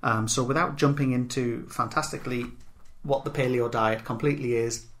bandwagon? So without jumping into fantastically what the paleo diet completely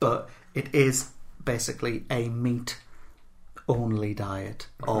is, but it is basically a meat-only diet,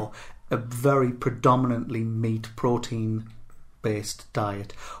 or a very predominantly meat protein-based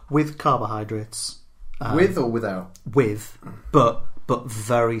diet with carbohydrates. With or without? With, but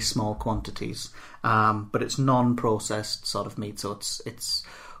very small quantities. But it's non-processed sort of meat, so it's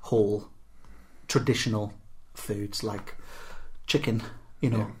whole traditional foods like chicken,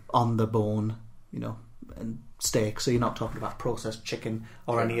 on the bone, and steak. So you're not talking about processed chicken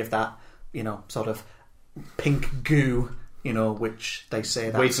or any of that, sort of pink goo, which they say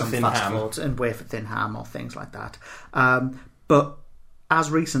that some fast foods and wafer thin ham or things like that. But as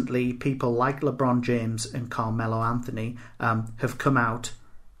recently, people like LeBron James and Carmelo Anthony have come out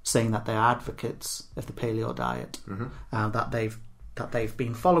saying that they're advocates of the paleo diet, that they've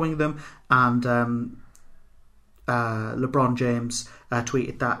been following them, and LeBron James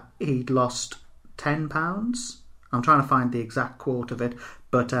tweeted that he'd lost 10 pounds. I'm trying to find the exact quote of it,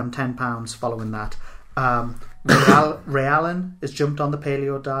 but 10 pounds following that. Ray Allen has jumped on the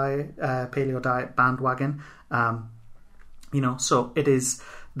paleo diet bandwagon. So it is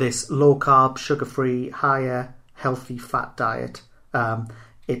this low carb, sugar free, higher healthy fat diet.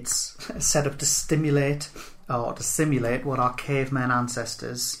 It's set up to stimulate or to simulate what our caveman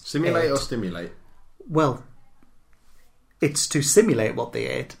ancestors ate. Or stimulate? Well, it's to simulate what they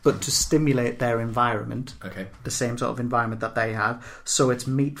ate, but to stimulate their environment. Okay. The same sort of environment that they have. So it's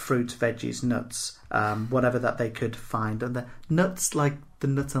meat, fruits, veggies, nuts, whatever that they could find. And the nuts, like the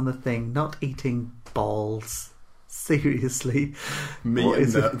nuts on the thing, not eating balls. Seriously. Meat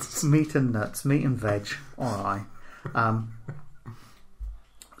and nuts. Meat and nuts. Meat and veg. Alright.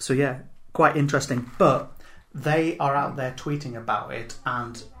 So yeah, quite interesting. But they are out there tweeting about it,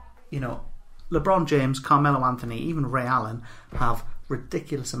 and LeBron James, Carmelo Anthony, even Ray Allen have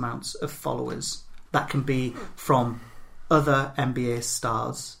ridiculous amounts of followers that can be from other NBA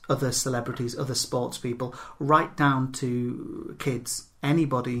stars, other celebrities, other sports people, right down to kids.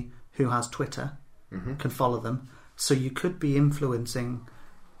 Anybody who has Twitter can follow them. So you could be influencing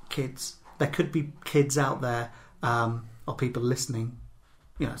kids. There could be kids out there, or people listening,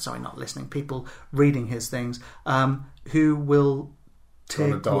 not listening, people reading his things, who will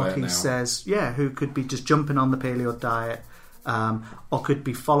take what he says, who could be just jumping on the paleo diet, or could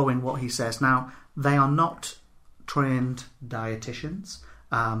be following what he says. Now, they are not trained dietitians,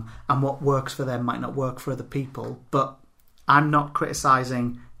 and what works for them might not work for other people, but I'm not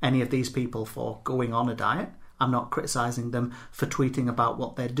criticising any of these people for going on a diet. I'm not criticising them for tweeting about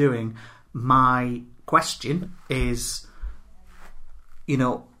what they're doing. My question is,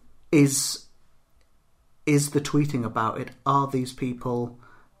 is the tweeting about it, are these people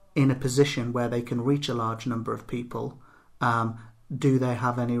in a position where they can reach a large number of people? Do they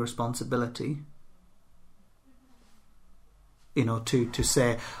have any responsibility, to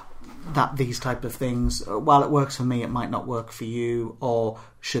say that these type of things, while it works for me, it might not work for you, or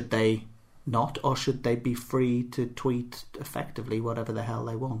should they not, or should they be free to tweet effectively whatever the hell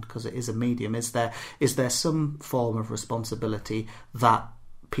they want, because it is a medium? Is there some form of responsibility that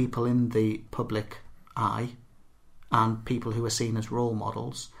people in the public eye and people who are seen as role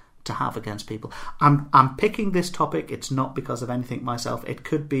models to have against people? I'm picking this topic, it's not because of anything myself. It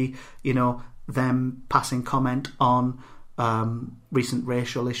could be, them passing comment on recent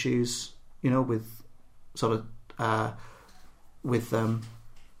racial issues, with sort of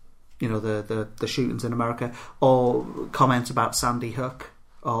the shootings in America, or comments about Sandy Hook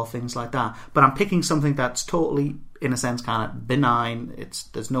or things like that. But I'm picking something that's totally, in a sense, kind of benign.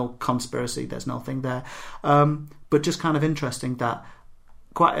 There's no conspiracy, there's nothing there, but just kind of interesting that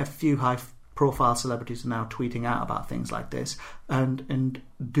quite a few high-profile celebrities are now tweeting out about things like this. And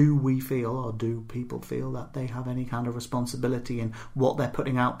do we feel, or do people feel, that they have any kind of responsibility in what they're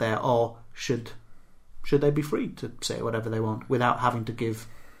putting out there, or should they be free to say whatever they want without having to give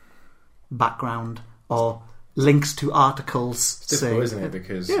background or links to articles? It's difficult, isn't it?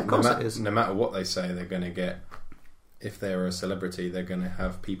 Because no matter what they say, they're going to get, if they're a celebrity, they're going to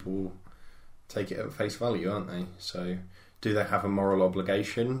have people take it at face value, aren't they? So do they have a moral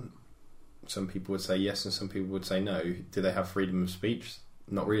obligation? Some people would say yes, and some people would say no. Do they have freedom of speech?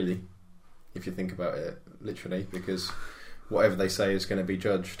 Not really, if you think about it literally, because whatever they say is going to be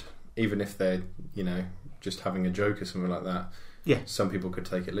judged, even if they're, just having a joke or something like that. Yeah. Some people could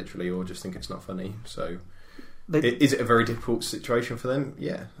take it literally or just think it's not funny. So is it a very difficult situation for them?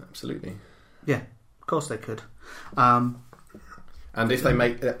 Yeah, absolutely. Yeah, of course they could. And if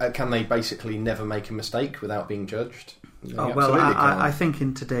they can they basically never make a mistake without being judged? I think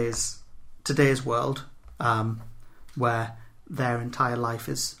in today's world, where their entire life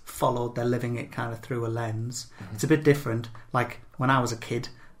is followed, they're living it kind of through a lens. Mm-hmm. It's a bit different. Like when I was a kid,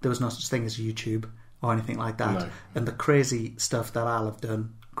 there was no such thing as YouTube or anything like that. No. And the crazy stuff that I'll have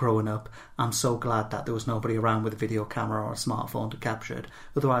done growing up, I'm so glad that there was nobody around with a video camera or a smartphone to capture it.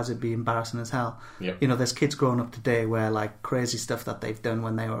 Otherwise it'd be embarrassing as hell. Yep. There's kids growing up today where like crazy stuff that they've done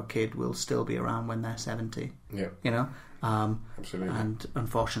when they were a kid will still be around when they're 70. Yeah. Absolutely. And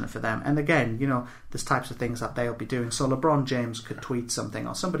unfortunate for them. And again, there's types of things that they'll be doing. So LeBron James could tweet something,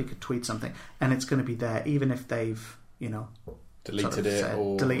 or somebody could tweet something, and it's going to be there even if they've, deleted it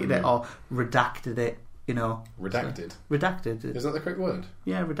or redacted it, Redacted? So, redacted. Is that the correct word?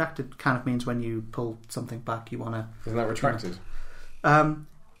 Yeah, redacted kind of means when you pull something back, you want to... Isn't that retracted?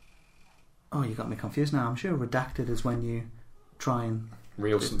 Oh, you got me confused now. I'm sure redacted is when you try and...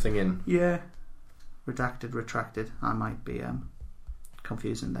 Reel something in. Yeah. Redacted, retracted. I might be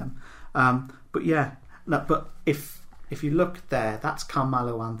confusing them. But yeah. No, but if you look there, that's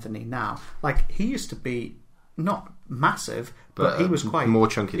Carmelo Anthony now. Like, he used to be not massive, but he was quite... More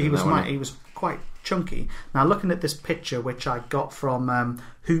chunky than that, he was quite chunky. Now, looking at this picture, which I got from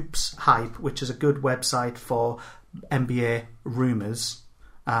Hoops Hype, which is a good website for NBA rumours.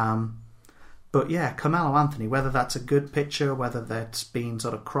 But yeah, Carmelo Anthony, whether that's a good picture, whether that's been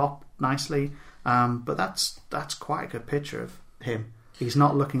sort of cropped nicely, but that's quite a good picture of him. He's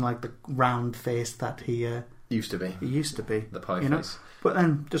not looking like the round face that he used to be. He used to be. The pie face. But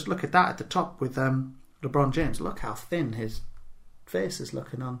then just look at that at the top with LeBron James. Look how thin his face is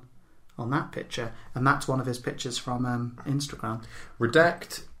looking on that picture, and that's one of his pictures from Instagram.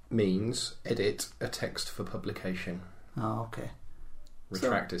 Redact means edit a text for publication. Oh, okay.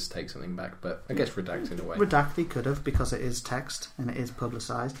 Retract is take something back, but I guess redact in a way. Redact he could have, because it is text and it is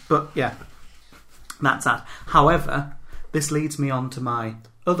publicised. But yeah, that's that. However, this leads me on to my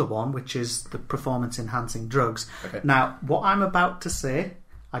other one, which is the performance-enhancing drugs. Okay. Now, what I'm about to say,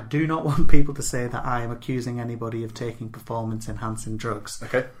 I do not want people to say that I am accusing anybody of taking performance-enhancing drugs.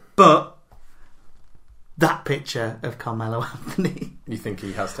 Okay. But that picture of Carmelo Anthony. You think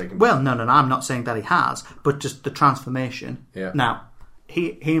he has taken... Well, no, I'm not saying that he has, but just the transformation. Yeah. Now,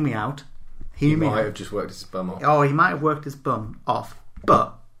 hear me out. He might have just worked his bum off. Oh, he might have worked his bum off.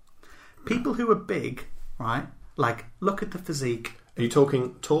 But people who are big, right, like, look at the physique. Are you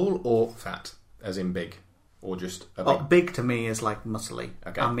talking tall or fat, as in big? Or just a big? Oh, big to me is like muscly.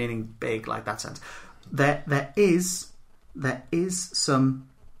 Okay. I'm meaning big, like that sense. There is some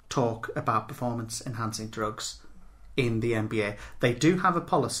talk about performance-enhancing drugs in the NBA. They do have a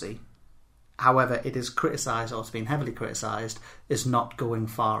policy. However, it is criticised, or it's been heavily criticised, is not going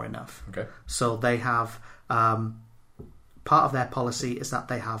far enough. Okay. So they have... part of their policy is that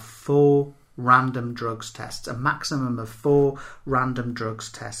they have 4 random drugs tests, a maximum of 4 random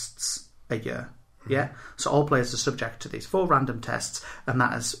drugs tests a year. Yeah? So all players are subject to these 4 random tests, and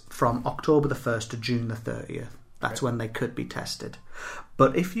that is from October the 1st to June the 30th. That's when they could be tested.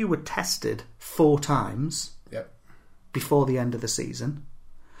 But if you were tested 4 times before the end of the season...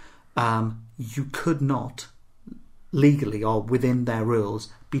 you could not, legally or within their rules,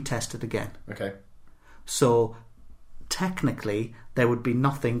 be tested again. Okay. So, technically, there would be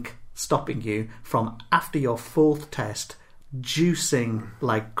nothing stopping you from, after your 4th test, juicing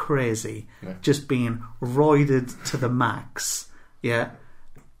like crazy, just being roided to the max,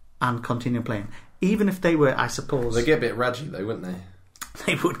 and continue playing. Even if they were, I suppose... They get a bit raggy, though, wouldn't they?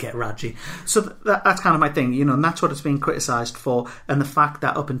 They would get raggy. So that's kind of my thing, and that's what it's been criticised for. And the fact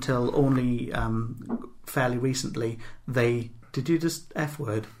that up until only fairly recently, they... Did you just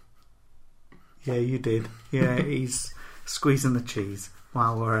F-word? Yeah, you did. Yeah, he's squeezing the cheese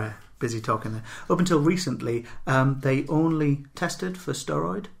while we're busy talking there. Up until recently, they only tested for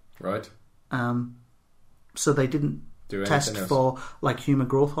steroid. Right. So they didn't test for like human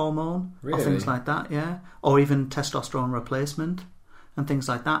growth hormone or things like that, or even testosterone replacement. And things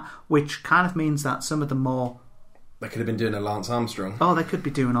like that, which kind of means that some of the more... They could have been doing a Lance Armstrong. Oh, they could be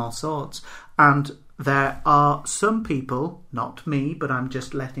doing all sorts. And there are some people, not me, but I'm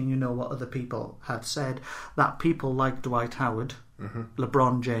just letting you know what other people have said, that people like Dwight Howard,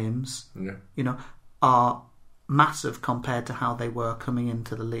 LeBron James, are massive compared to how they were coming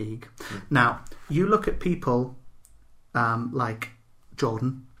into the league. Now, you look at people like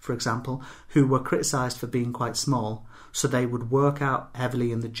Jordan, for example, who were criticised for being quite small, so they would work out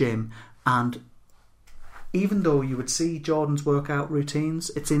heavily in the gym, and even though you would see Jordan's workout routines,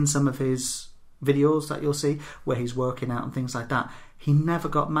 it's in some of his videos that you'll see where he's working out and things like that, he never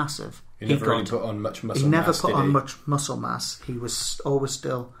got massive. He never really put on much muscle mass. He never put on much muscle mass. He was always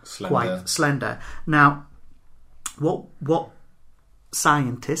still quite slender. Now, what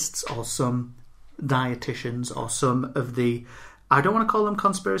scientists or some dietitians or some of the... I don't want to call them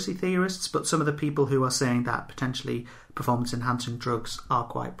conspiracy theorists, but some of the people who are saying that potentially performance-enhancing drugs are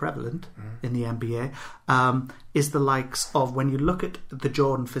quite prevalent in the NBA is the likes of, when you look at the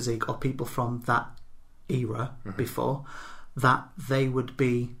Jordan physique or people from that era before, that they would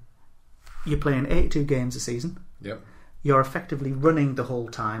be... You're playing 82 games a season. Yep. You're effectively running the whole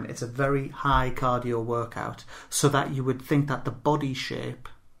time. It's a very high cardio workout, so that you would think that the body shape...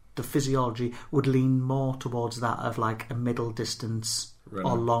 the physiology would lean more towards that of like a middle distance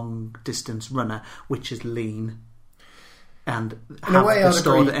or long distance runner, which is lean and have the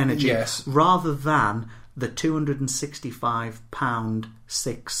stored energy, rather than the 265-pound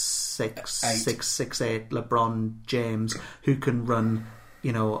 6'8" LeBron James who can run, a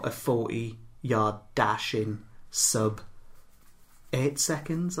 40-yard dash in sub 8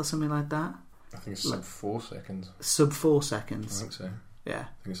 seconds or something like that. I think it's sub 4 seconds. Sub 4 seconds. I think so. Yeah.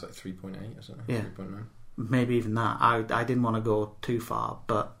 I think it's like 3.8 or something. Yeah. 3.9. Maybe even that. I didn't want to go too far,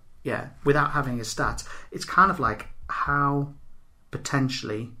 but yeah, without having his stats, it's kind of like how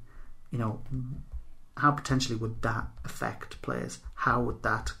potentially would that affect players? How would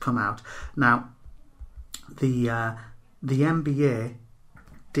that come out? Now, the NBA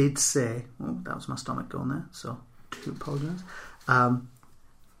did say, that was my stomach going there, so do apologise,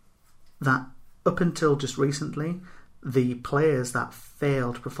 that up until just recently, the players that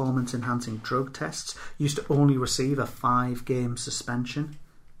failed performance-enhancing drug tests used to only receive a 5-game suspension,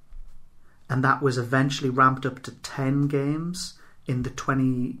 and that was eventually ramped up to 10 games in the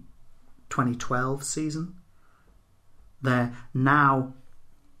 2012 season. They're now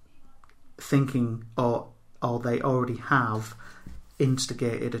thinking, or they already have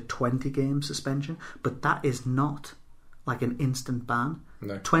instigated a 20-game suspension, but that is not like an instant ban.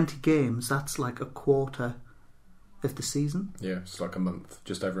 No. 20 games, that's like a quarter of the season. Yeah, it's like a month,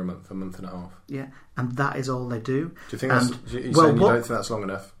 just over a month and a half. Yeah, and that is all they do. Do you think you don't think that's long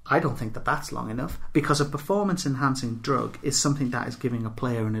enough? I don't think that that's long enough, because a performance-enhancing drug is something that is giving a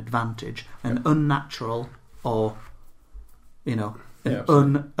player an advantage, an unnatural or,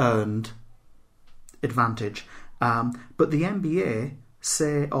 unearned advantage. But the NBA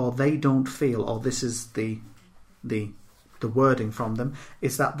say, or they don't feel, or this is the wording from them,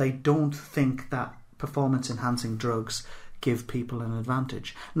 is that they don't think that performance-enhancing drugs give people an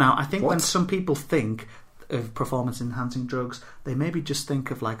advantage. Now, I think when some people think of performance-enhancing drugs, they maybe just think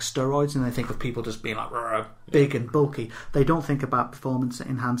of like steroids, and they think of people just being like big and bulky. They don't think about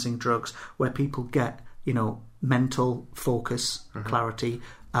performance-enhancing drugs where people get, mental focus, clarity,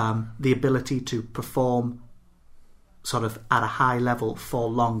 the ability to perform sort of at a high level for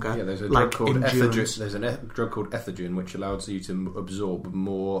longer. Yeah, there's a drug called Ethogen. There's a drug called Ethogen which allows you to absorb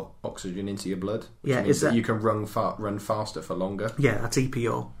more oxygen into your blood. Which means that you can run faster for longer. Yeah, that's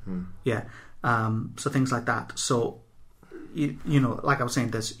EPO. Yeah, so things like that. So like I was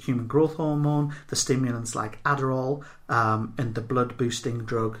saying, there's human growth hormone, the stimulants like Adderall, and the blood boosting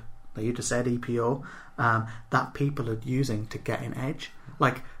drug that you just said, EPO, that people are using to get an edge.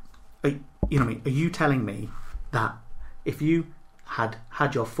 Like, are you telling me that if you had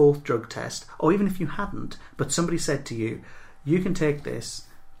your fourth drug test, or even if you hadn't, but somebody said to you, you can take this,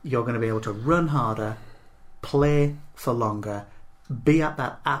 you're going to be able to run harder, play for longer, be at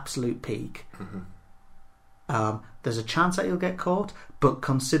that absolute peak. There's a chance that you'll get caught, but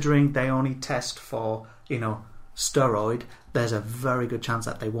considering they only test for, steroid, there's a very good chance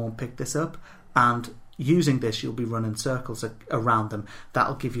that they won't pick this up, and using this you'll be running circles around them.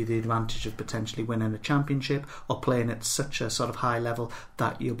 That'll give you the advantage of potentially winning a championship or playing at such a sort of high level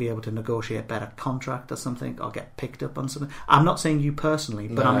that you'll be able to negotiate a better contract or something, or get picked up on something. I'm not saying you personally,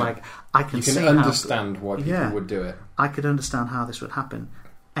 but I'm like, I can see understand why people would do it. I could understand how this would happen.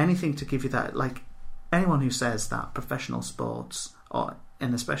 Anything to give you that, like anyone who says that professional sports,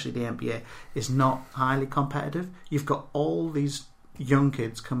 and especially the NBA, is not highly competitive, you've got all these young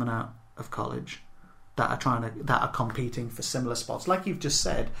kids coming out of college that are competing for similar spots, like you've just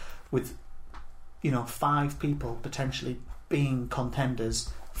said, with 5 people potentially being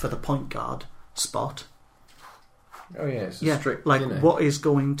contenders for the point guard spot. Oh yeah, it's a strict. Like, what is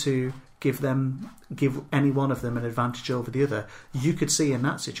going to give any one of them an advantage over the other? You could see in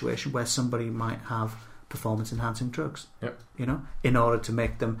that situation where somebody might have performance enhancing drugs. Yep. In order to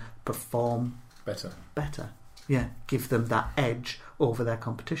make them perform better. Yeah, give them that edge over their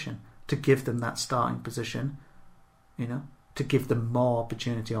competition, to give them that starting position, to give them more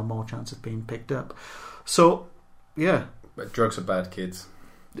opportunity or more chance of being picked up. So, yeah. But drugs are bad, kids.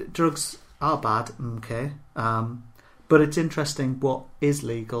 Drugs are bad, okay. But it's interesting what is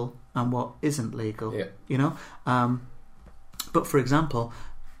legal and what isn't legal. Yeah. But for example,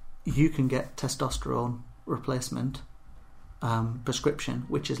 you can get testosterone replacement prescription,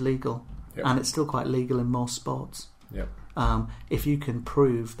 which is legal, and it's still quite legal in most sports. Yeah. If you can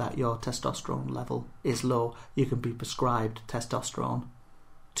prove that your testosterone level is low, you can be prescribed testosterone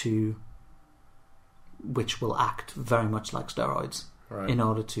which will act very much like steroids, in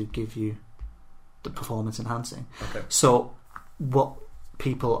order to give you the performance enhancing. Okay. So what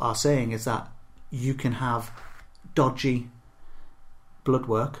people are saying is that you can have dodgy blood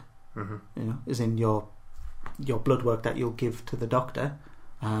work, as in your blood work that you'll give to the doctor,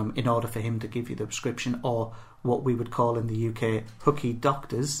 in order for him to give you the prescription, or what we would call in the UK hooky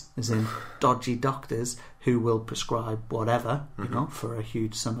doctors, as in dodgy doctors who will prescribe whatever, for a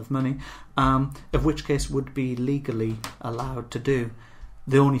huge sum of money, of which case would be legally allowed to do.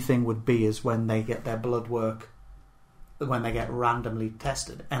 The only thing would be is when they get their blood work, when they get randomly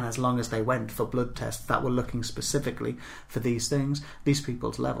tested, and as long as they went for blood tests that were looking specifically for these things, these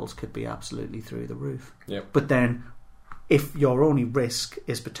people's levels could be absolutely through the roof. Yep. But then, if your only risk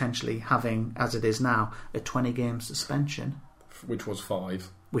is potentially having, as it is now, a 20-game suspension, which was 5,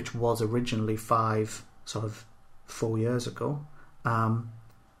 which was originally 5, sort of 4 years ago,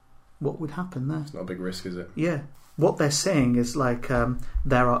 what would happen there? It's not a big risk, is it? Yeah. What they're saying is like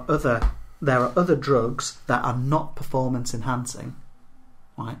there are other drugs that are not performance enhancing,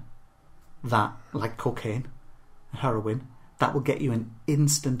 right? That, like cocaine, heroin, that will get you an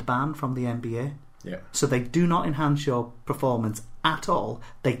instant ban from the NBA. Yeah. So they do not enhance your performance at all.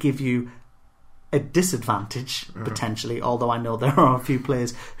 They give you a disadvantage, potentially, although I know there are a few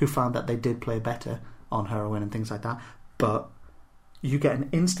players who found that they did play better on heroin and things like that. But you get an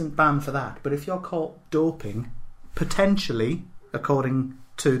instant ban for that. But if you're caught doping, potentially, according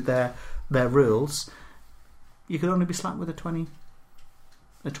to their rules, you could only be slapped with a 20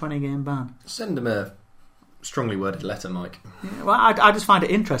 game ban. Send them a strongly worded letter, Mike. Yeah, well, I just find it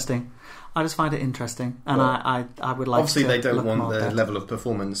interesting. And well, I would like. Obviously, to they don't want the depth. level of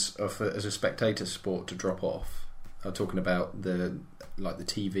performance as a spectator sport to drop off. I'm talking about the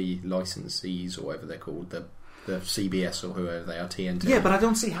TV licensees or whatever they're called, the CBS or whoever they are, TNT. Yeah, but I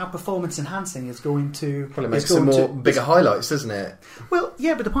don't see how performance enhancing is going to. Well, it makes some more bigger highlights, doesn't it? Well,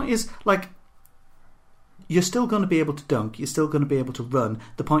 yeah, but the point is, like, you're still going to be able to dunk. You're still going to be able to run.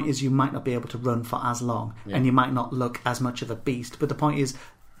 The point is, you might not be able to run for as long, and you might not look as much of a beast. But the point is,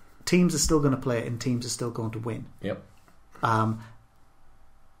 teams are still going to play it, and teams are still going to win. Yep.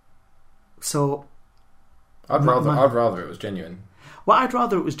 So, I'd rather it was genuine. Well, I'd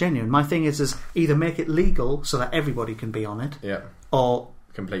rather it was genuine. My thing is either make it legal so that everybody can be on it, or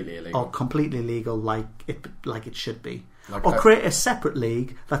completely illegal, legal like it should be, or create a separate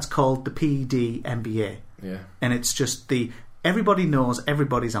league that's called the PD NBA. Yeah, and it's just everybody knows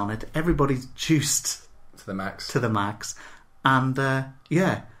everybody's on it, everybody's juiced to the max, and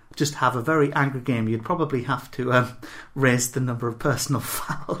just have a very angry game. You'd probably have to raise the number of personal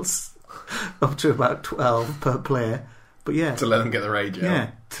fouls up to about 12 per player. But yeah, to let them get the rage out.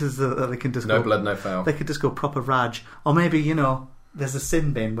 Yeah, so that they can just no blood, no foul. They could just go proper rage, or maybe there's a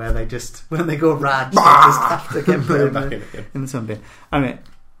sin bin where they just when they go rage, they just have to get put in the sin bin. Anyway,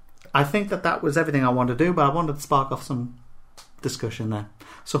 I think that was everything I wanted to do, but I wanted to spark off some discussion there.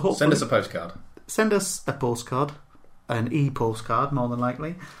 So hopefully, send us a postcard. Send us a postcard, an e-postcard more than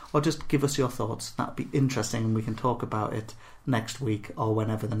likely, or just give us your thoughts. That'd be interesting, and we can talk about it next week or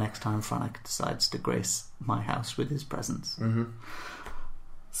whenever the next time Franek decides to grace my house with his presence. Mm-hmm.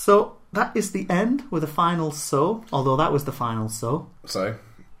 So that is the end with a final so. Although that was the final so. So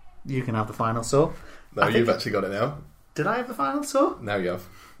you can have the final so. No, you've actually got it now. Did I have the final so? Now you have.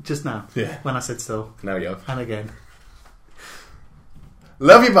 Just now. Yeah. When I said so. Now you have. And again.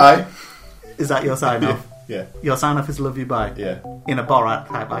 Love you, bye. Is that your sign off? Yeah. Your sign off is love you, bye. Yeah. In a Borat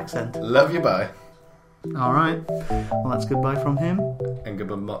type accent. Love you, bye. All right. Well, that's goodbye from him. And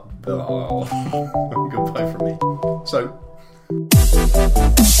goodbye from me. So.